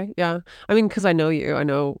okay. Yeah. I mean, because I know you, I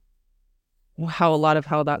know how a lot of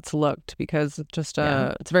how that's looked, because it's just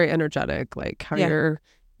it's very energetic, like how you're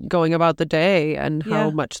going about the day and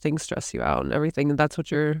how much things stress you out and everything. And that's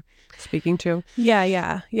what you're speaking to.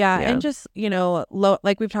 Yeah. And just, you know,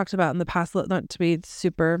 like we've talked about in the past, not to be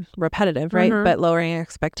super repetitive, right? But lowering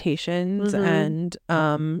expectations. And,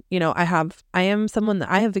 you know, I am someone that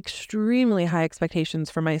I have extremely high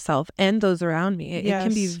expectations for myself and those around me. It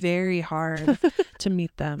can be very hard to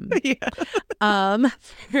meet them. For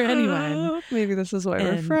anyone. Maybe this is why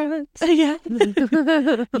we're friends. Yeah,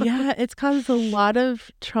 it's caused a lot of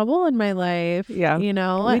trouble in my life. Yeah, you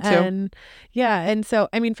know, me too. and and so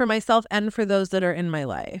I mean, for myself and for those that are in my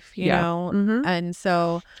life, you know, and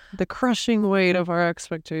so the crushing weight of our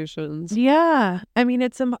expectations. I mean,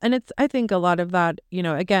 it's I think a lot of that, you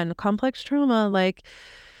know, again, complex trauma, like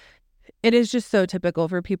it is just so typical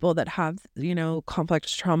for people that have, you know,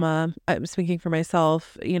 complex trauma. I'm speaking for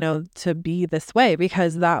myself, you know, to be this way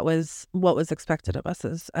because that was what was expected of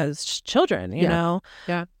us as children, you know?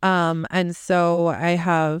 Yeah. And so I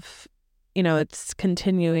have, you know, it's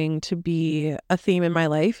continuing to be a theme in my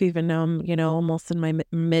life, even though I'm, you know, almost in my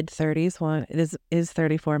mid 30s. Well, it is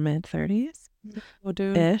 34 mid 30s. Oh,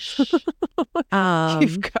 dude. Ish. You've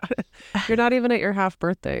got it. You're not even at your half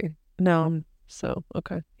birthday. No. So,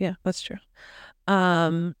 okay. Yeah, that's true.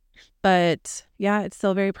 But yeah, it's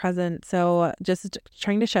still very present. So just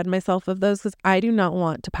trying to shed myself of those because I do not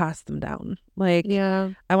want to pass them down. Like,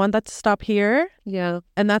 I want that to stop here. Yeah.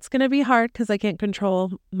 And that's going to be hard because I can't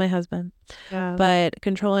control my husband. Yeah. But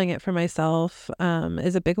controlling it for myself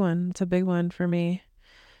is a big one. It's a big one for me.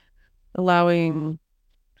 Allowing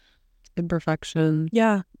imperfection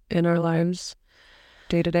in our lives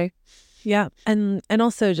day to day. Yeah. And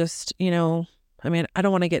also just, you know, I mean, I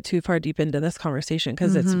don't want to get too far deep into this conversation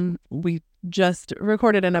because we just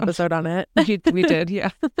recorded an episode on it. We did, yeah.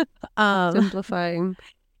 Simplifying.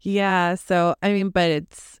 Yeah. So, I mean, but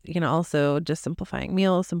it's, you know, also just simplifying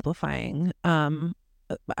meals, simplifying.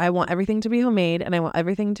 I want everything to be homemade and I want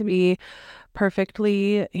everything to be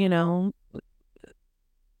perfectly, you know,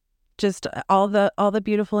 just all the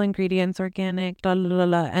beautiful ingredients, organic,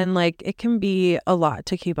 and like it can be a lot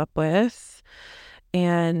to keep up with.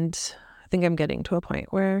 And I think I'm getting to a point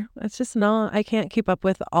where it's just not, I can't keep up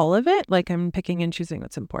with all of it. Like I'm picking and choosing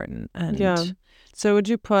what's important. And so would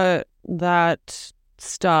you put that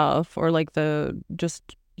stuff or like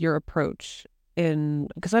just your approach in,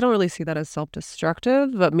 because I don't really see that as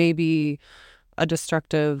self-destructive, but maybe a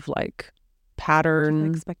destructive like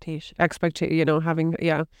pattern expectation, you know, having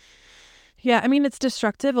I mean, it's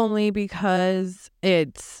destructive only because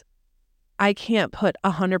I can't put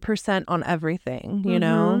 100% on everything, you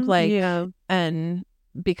know, like, and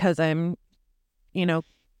because I'm, you know,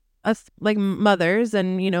 us like mothers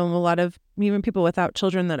and, you know, a lot of even people without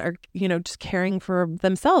children that are, you know, just caring for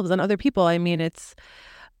themselves and other people. I mean, it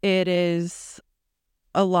is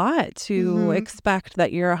a lot to expect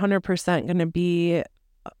that you're 100% going to be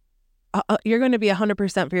you're going to be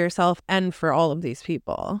 100% for yourself and for all of these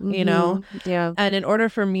people, you know? Yeah. And in order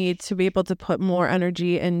for me to be able to put more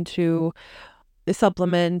energy into the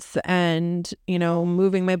supplements and, you know,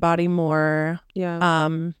 moving my body more, you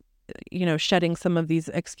know, shedding some of these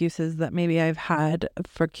excuses that maybe I've had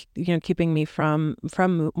for, you know, keeping me from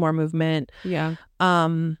more movement. Yeah.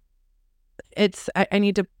 It's I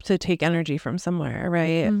need to take energy from somewhere,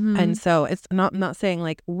 right? And so it's not saying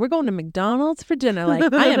like we're going to McDonald's for dinner.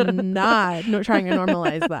 Like I am not trying to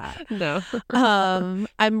normalize that. No.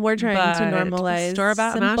 I'm more trying to normalize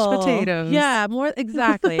store-bought mashed potatoes. Yeah, more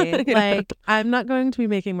exactly. Like I'm not going to be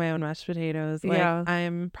making my own mashed potatoes. Like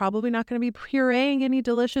I'm probably not going to be pureeing any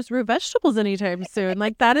delicious root vegetables anytime soon.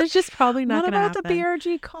 Like that is just probably not going to happen. What about the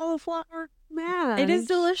BRG cauliflower? Man, it is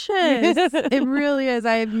delicious. It really is.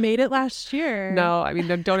 I made it last year. No, I mean,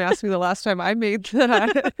 don't ask me the last time I made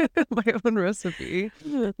that. My own recipe,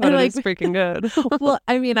 but it's freaking good. Well,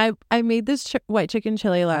 I mean, I made this white chicken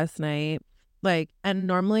chili last night, like, and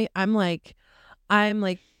normally I'm like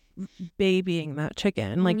babying that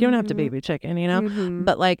chicken. Like, you don't have to baby chicken, you know,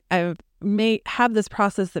 but like I have this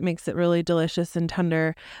process that makes it really delicious and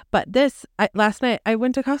tender. But last night I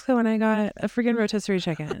went to Costco and I got a freaking rotisserie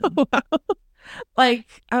chicken. Wow. Like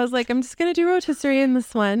I was like, I'm just gonna do rotisserie in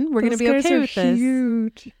this one. We're gonna be okay with this.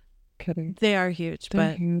 Huge. Kidding. They are huge,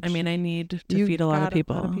 but huge. I mean, I need to feed a lot of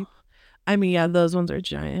people. I mean, yeah, those ones are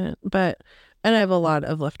giant, and I have a lot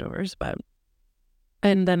of leftovers, but.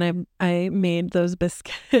 And then I made those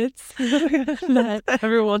biscuits that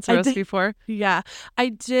everyone wants a recipe for. Yeah, I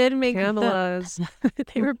did make Pamela's.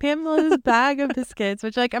 They were Pamela's bag of biscuits,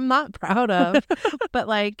 which like I'm not proud of, but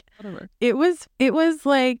like whatever. It was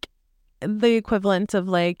like the equivalent of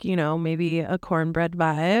like, you know, maybe a cornbread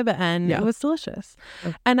vibe, and it was delicious.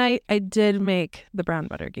 Okay. And I did make the brown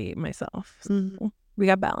butter ghee myself. So. We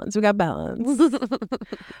got balance.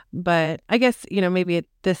 But I guess, you know, maybe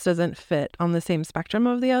this doesn't fit on the same spectrum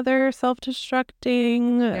of the other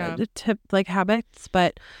self-destructing like habits,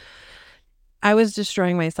 but I was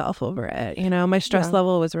destroying myself over it. You know, my stress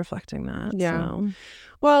level was reflecting that. Yeah. So.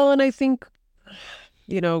 Well, and I think,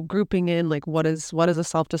 you know, grouping in like what is a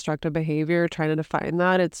self-destructive behavior, trying to define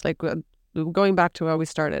that. It's like going back to where we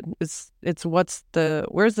started. It's where's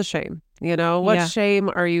the shame? You know, what shame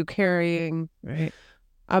are you carrying? Right.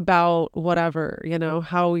 about whatever,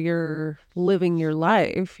 how you're living your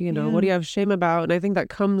life, what do you have shame about? And I think that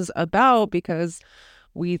comes about because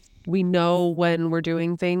we know when we're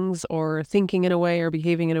doing things or thinking in a way or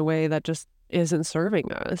behaving in a way that just isn't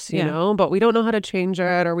serving us, but we don't know how to change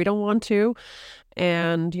it, or we don't want to,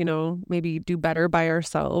 and maybe do better by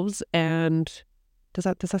ourselves. And does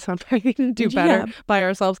that sound right? Do better by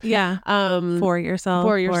ourselves. For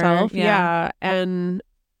yourself. Yeah. And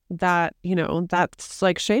that, that's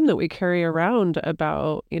like shame that we carry around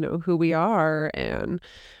about, who we are. And,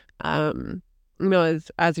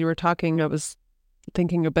 as you were talking, I was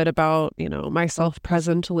thinking a bit about, myself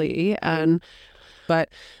presently. But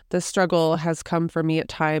the struggle has come for me at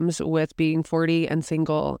times with being 40 and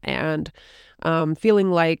single, and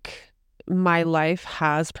feeling like my life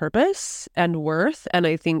has purpose and worth. And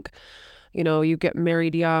I think, you get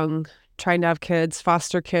married young, trying to have kids,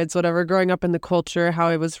 foster kids, whatever, growing up in the culture, how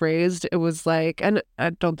I was raised, it was like, and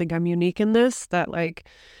I don't think I'm unique in this, that like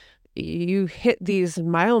you hit these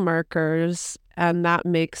mile markers and that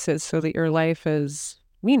makes it so that your life is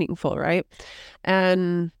meaningful, right?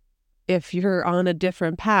 And if you're on a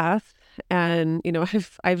different path, and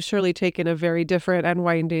I've surely taken a very different and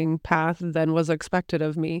winding path than was expected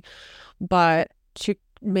of me, but to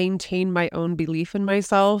maintain my own belief in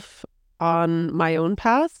myself on my own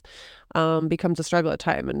path becomes a struggle at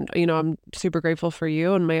time. And I'm super grateful for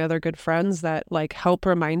you and my other good friends that like help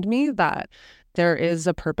remind me that there is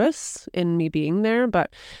a purpose in me being there.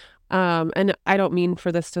 But and I don't mean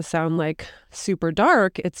for this to sound like super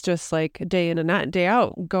dark. It's just like day in and day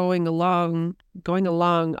out, going along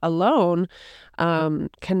alone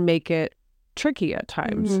can make it tricky at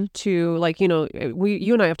times to like, you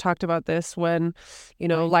and I have talked about this when,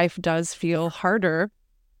 life does feel harder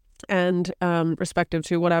and respective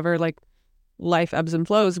to whatever, like life ebbs and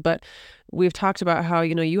flows. But we've talked about how,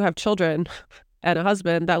 you have children and a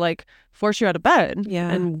husband that like force you out of bed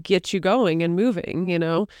and get you going and moving,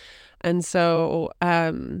 And so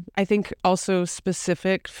I think also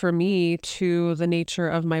specific for me to the nature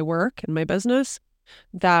of my work and my business,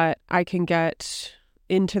 that I can get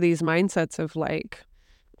into these mindsets of like,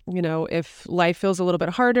 if life feels a little bit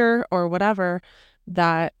harder or whatever,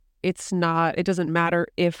 that it doesn't matter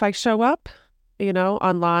if I show up,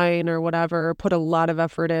 online or whatever, or put a lot of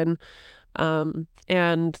effort in.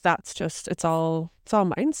 And that's just, it's all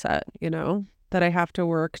mindset, that I have to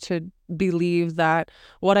work to believe that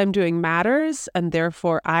what I'm doing matters and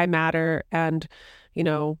therefore I matter. And,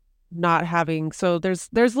 not having, so there's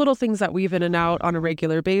little things that weave in and out on a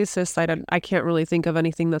regular basis. I can't really think of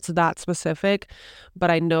anything that's that specific, but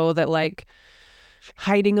I know that like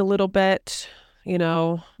hiding a little bit,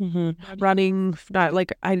 running, not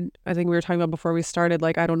like, I think we were talking about before we started,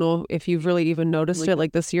 like, I don't know if you've really even noticed it,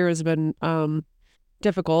 like this year has been,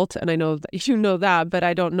 difficult. And I know that you know that, but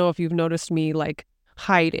I don't know if you've noticed me like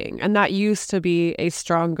hiding. And that used to be a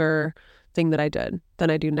stronger thing that I did than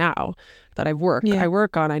I do now that I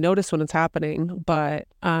work on. I notice when it's happening, but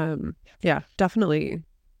definitely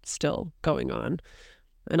still going on.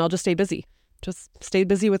 And I'll just stay busy. Just stay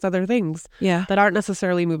busy with other things that aren't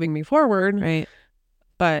necessarily moving me forward, right?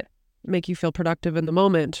 But make you feel productive in the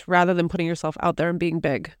moment rather than putting yourself out there and being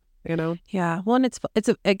big, Yeah. Well, and it's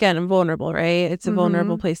again, vulnerable, right? It's a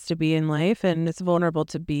vulnerable place to be in life, and it's vulnerable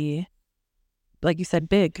to be, like you said,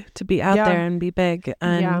 big, to be out there and be big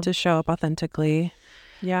and to show up authentically.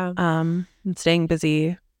 Yeah. And staying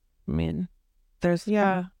busy. I mean, there's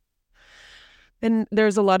and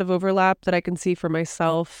there's a lot of overlap that I can see for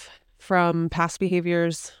myself from past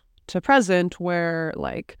behaviors to present, where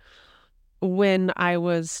like when I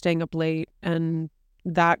was staying up late and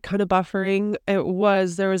that kind of buffering, there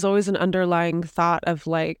was always an underlying thought of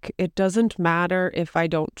like, it doesn't matter if I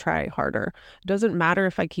don't try harder. It doesn't matter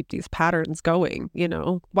if I keep these patterns going,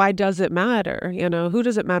 why does it matter? Who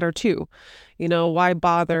does it matter to? Why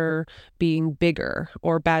bother being bigger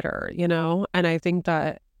or better, And I think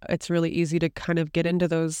that it's really easy to kind of get into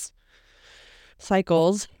those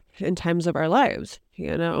cycles in times of our lives,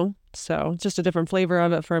 So just a different flavor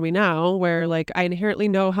of it for me now, where like I inherently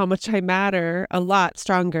know how much I matter a lot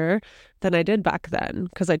stronger than I did back then,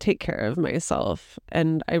 because I take care of myself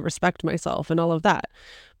and I respect myself and all of that.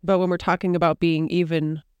 But when we're talking about being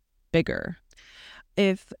even bigger,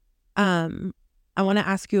 if I want to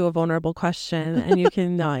ask you a vulnerable question, and you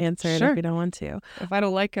can not answer it if you don't want to. If I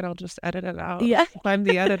don't like it, I'll just edit it out. Yeah, if I'm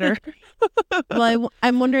the editor. Well,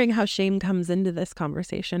 I'm wondering how shame comes into this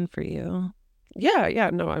conversation for you. Yeah.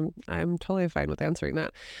 No, I'm totally fine with answering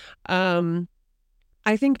that.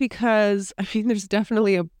 I think because, there's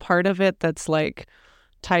definitely a part of it that's like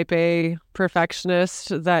type A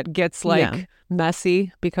perfectionist that gets like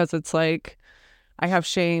messy, because it's like, I have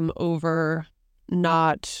shame over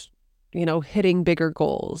not, hitting bigger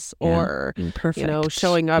goals or, Perfect.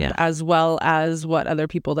 showing up as well as what other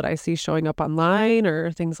people that I see showing up online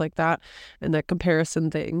or things like that, and that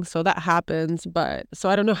comparison thing. So that happens. But so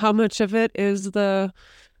I don't know how much of it is the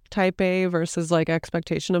type A versus like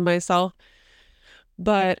expectation of myself.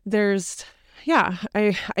 But there's,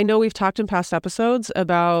 I know we've talked in past episodes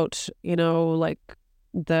about, like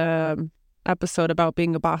the episode about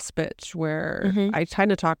being a boss bitch, where I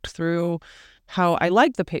kind of talked through how I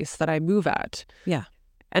like the pace that I move at. Yeah.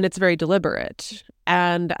 And it's very deliberate.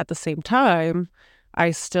 And at the same time,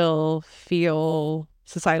 I still feel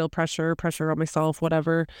societal pressure on myself,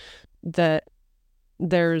 whatever, that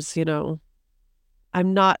there's, I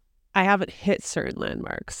haven't hit certain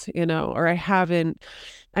landmarks, or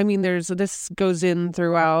this goes in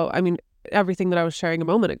throughout, everything that I was sharing a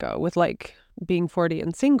moment ago with like being 40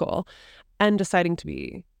 and single and deciding to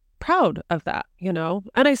be proud of that,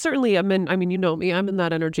 and I certainly am you know me, I'm in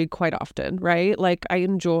that energy quite often, right? Like I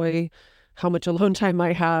enjoy how much alone time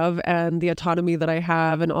I have and the autonomy that I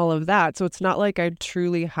have and all of that. So it's not like I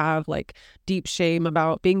truly have like deep shame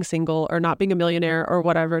about being single or not being a millionaire or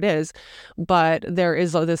whatever it is. But there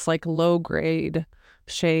is this like low grade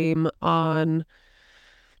shame on,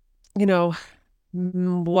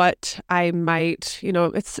 what I might,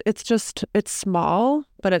 it's small,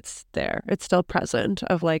 but it's there. It's still present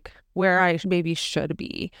of like where I maybe should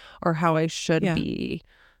be or how I should be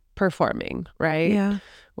performing, right? Yeah.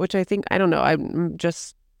 Which I think, I don't know, I'm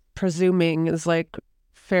just presuming is like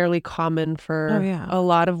fairly common for a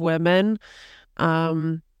lot of women,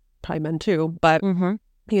 probably men too, but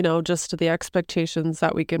just the expectations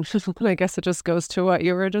that we can, I guess it just goes to what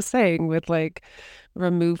you were just saying with like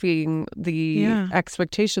removing the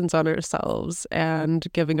expectations on ourselves and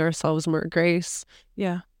giving ourselves more grace.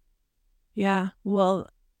 Yeah. Well,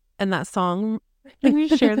 and that song, can you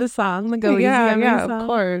share the song, the Go Easy on Me song? Of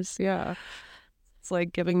course. Yeah. It's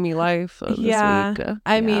like giving me life this week.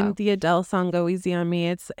 I mean, the Adele song Go Easy on Me,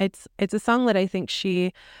 it's a song that I think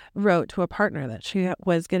she wrote to a partner that she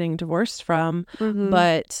was getting divorced from.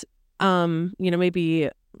 But maybe,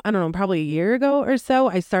 I don't know, probably a year ago or so,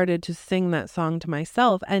 I started to sing that song to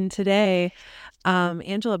myself. And today,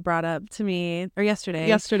 Angela brought up to me, or yesterday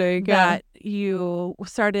that you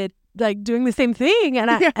started like doing the same thing, and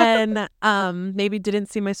I maybe didn't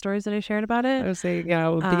see my stories that I shared about it. I was saying,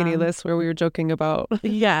 beginning of this where we were joking about.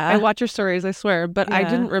 Yeah, I watch your stories, I swear, but I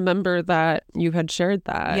didn't remember that you had shared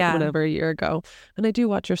that whatever a year ago. And I do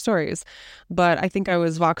watch your stories, but I think I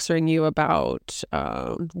was voxering you about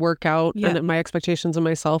workout and my expectations of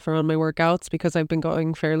myself around my workouts, because I've been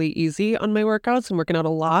going fairly easy on my workouts and working out a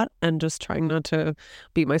lot and just trying not to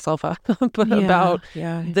beat myself up about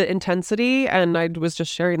the intensity. And I was just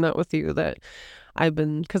sharing that with you that I've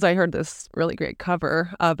been, because I heard this really great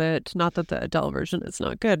cover of it. Not that the Adele version is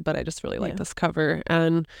not good, but I just really like this cover.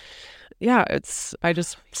 And I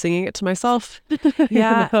just singing it to myself.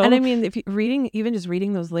 And I mean, if you even just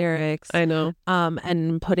reading those lyrics, I know,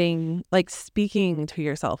 and putting like speaking to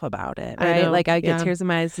yourself about it, right? Like I get tears in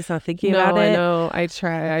my eyes just not thinking about it. I know. I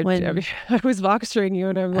try. I was voxering you,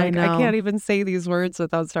 and I'm like, I can't even say these words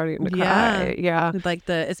without starting to cry. Yeah, like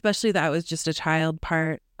especially that was just a child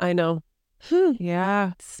part. I know.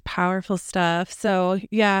 Yeah, it's powerful stuff. So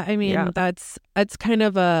I mean, that's kind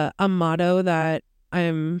of a motto that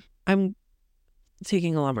I'm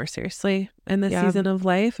taking a lot more seriously in this season of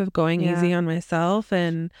life, of going easy on myself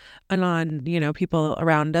and on people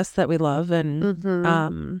around us that we love,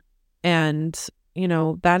 and and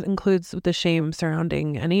that includes the shame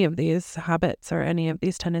surrounding any of these habits or any of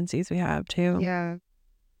these tendencies we have too.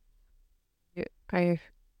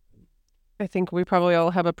 I think we probably all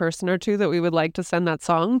have a person or two that we would like to send that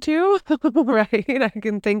song to, right? I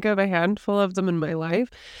can think of a handful of them in my life.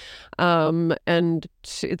 And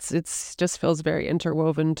it's just feels very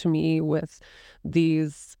interwoven to me with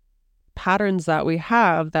these patterns that we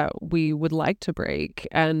have that we would like to break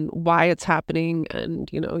and why it's happening. And,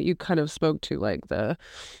 you kind of spoke to like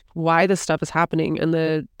why this stuff is happening and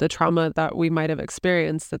the trauma that we might have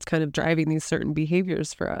experienced that's kind of driving these certain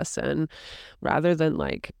behaviors for us. And rather than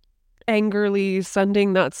like angrily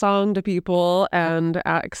sending that song to people and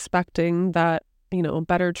expecting that,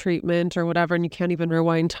 better treatment or whatever, and you can't even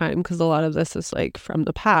rewind time because a lot of this is like from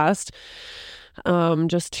the past,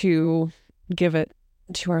 just to give it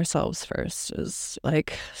to ourselves first is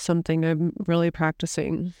like something I'm really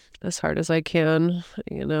practicing as hard as I can,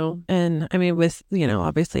 And I mean, with,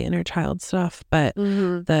 obviously inner child stuff, but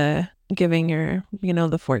the giving your, the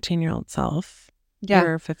 14-year-old self,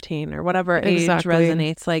 or 15 or whatever age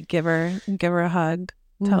resonates, like give her a hug,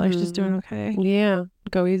 tell her she's doing okay. Yeah,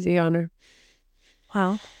 go easy on her.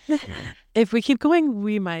 Well, if we keep going,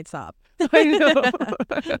 we might stop. I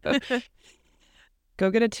know. Go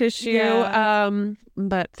get a tissue. Yeah.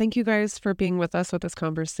 But thank you guys for being with us with this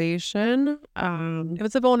conversation. It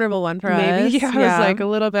was a vulnerable one for maybe us. it was like a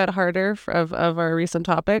little bit harder of our recent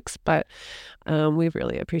topics, but we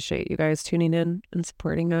really appreciate you guys tuning in and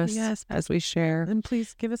supporting us as we share. And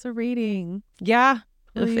please give us a rating. Yeah.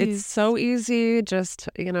 If Please. it's so easy, just,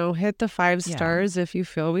 hit the 5 stars if you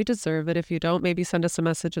feel we deserve it. If you don't, maybe send us a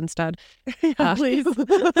message instead. Please.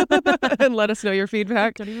 And let us know your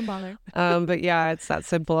feedback. Don't even bother. But yeah, it's that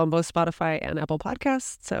simple on both Spotify and Apple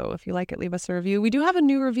Podcasts. So if you like it, leave us a review. We do have a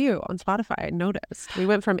new review on Spotify. I noticed. We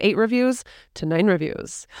went from 8 reviews to 9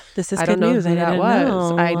 reviews. This is I don't good know news. who that was.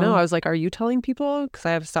 Know. I know. I was like, are you telling people? Because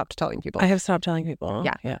I have stopped telling people. I have stopped telling people.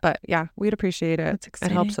 Yeah. But yeah, we'd appreciate it. That's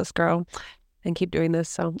exciting. It helps us grow and keep doing this.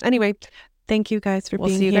 So anyway, thank you guys for being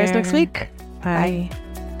here. We'll see you guys next week. Bye.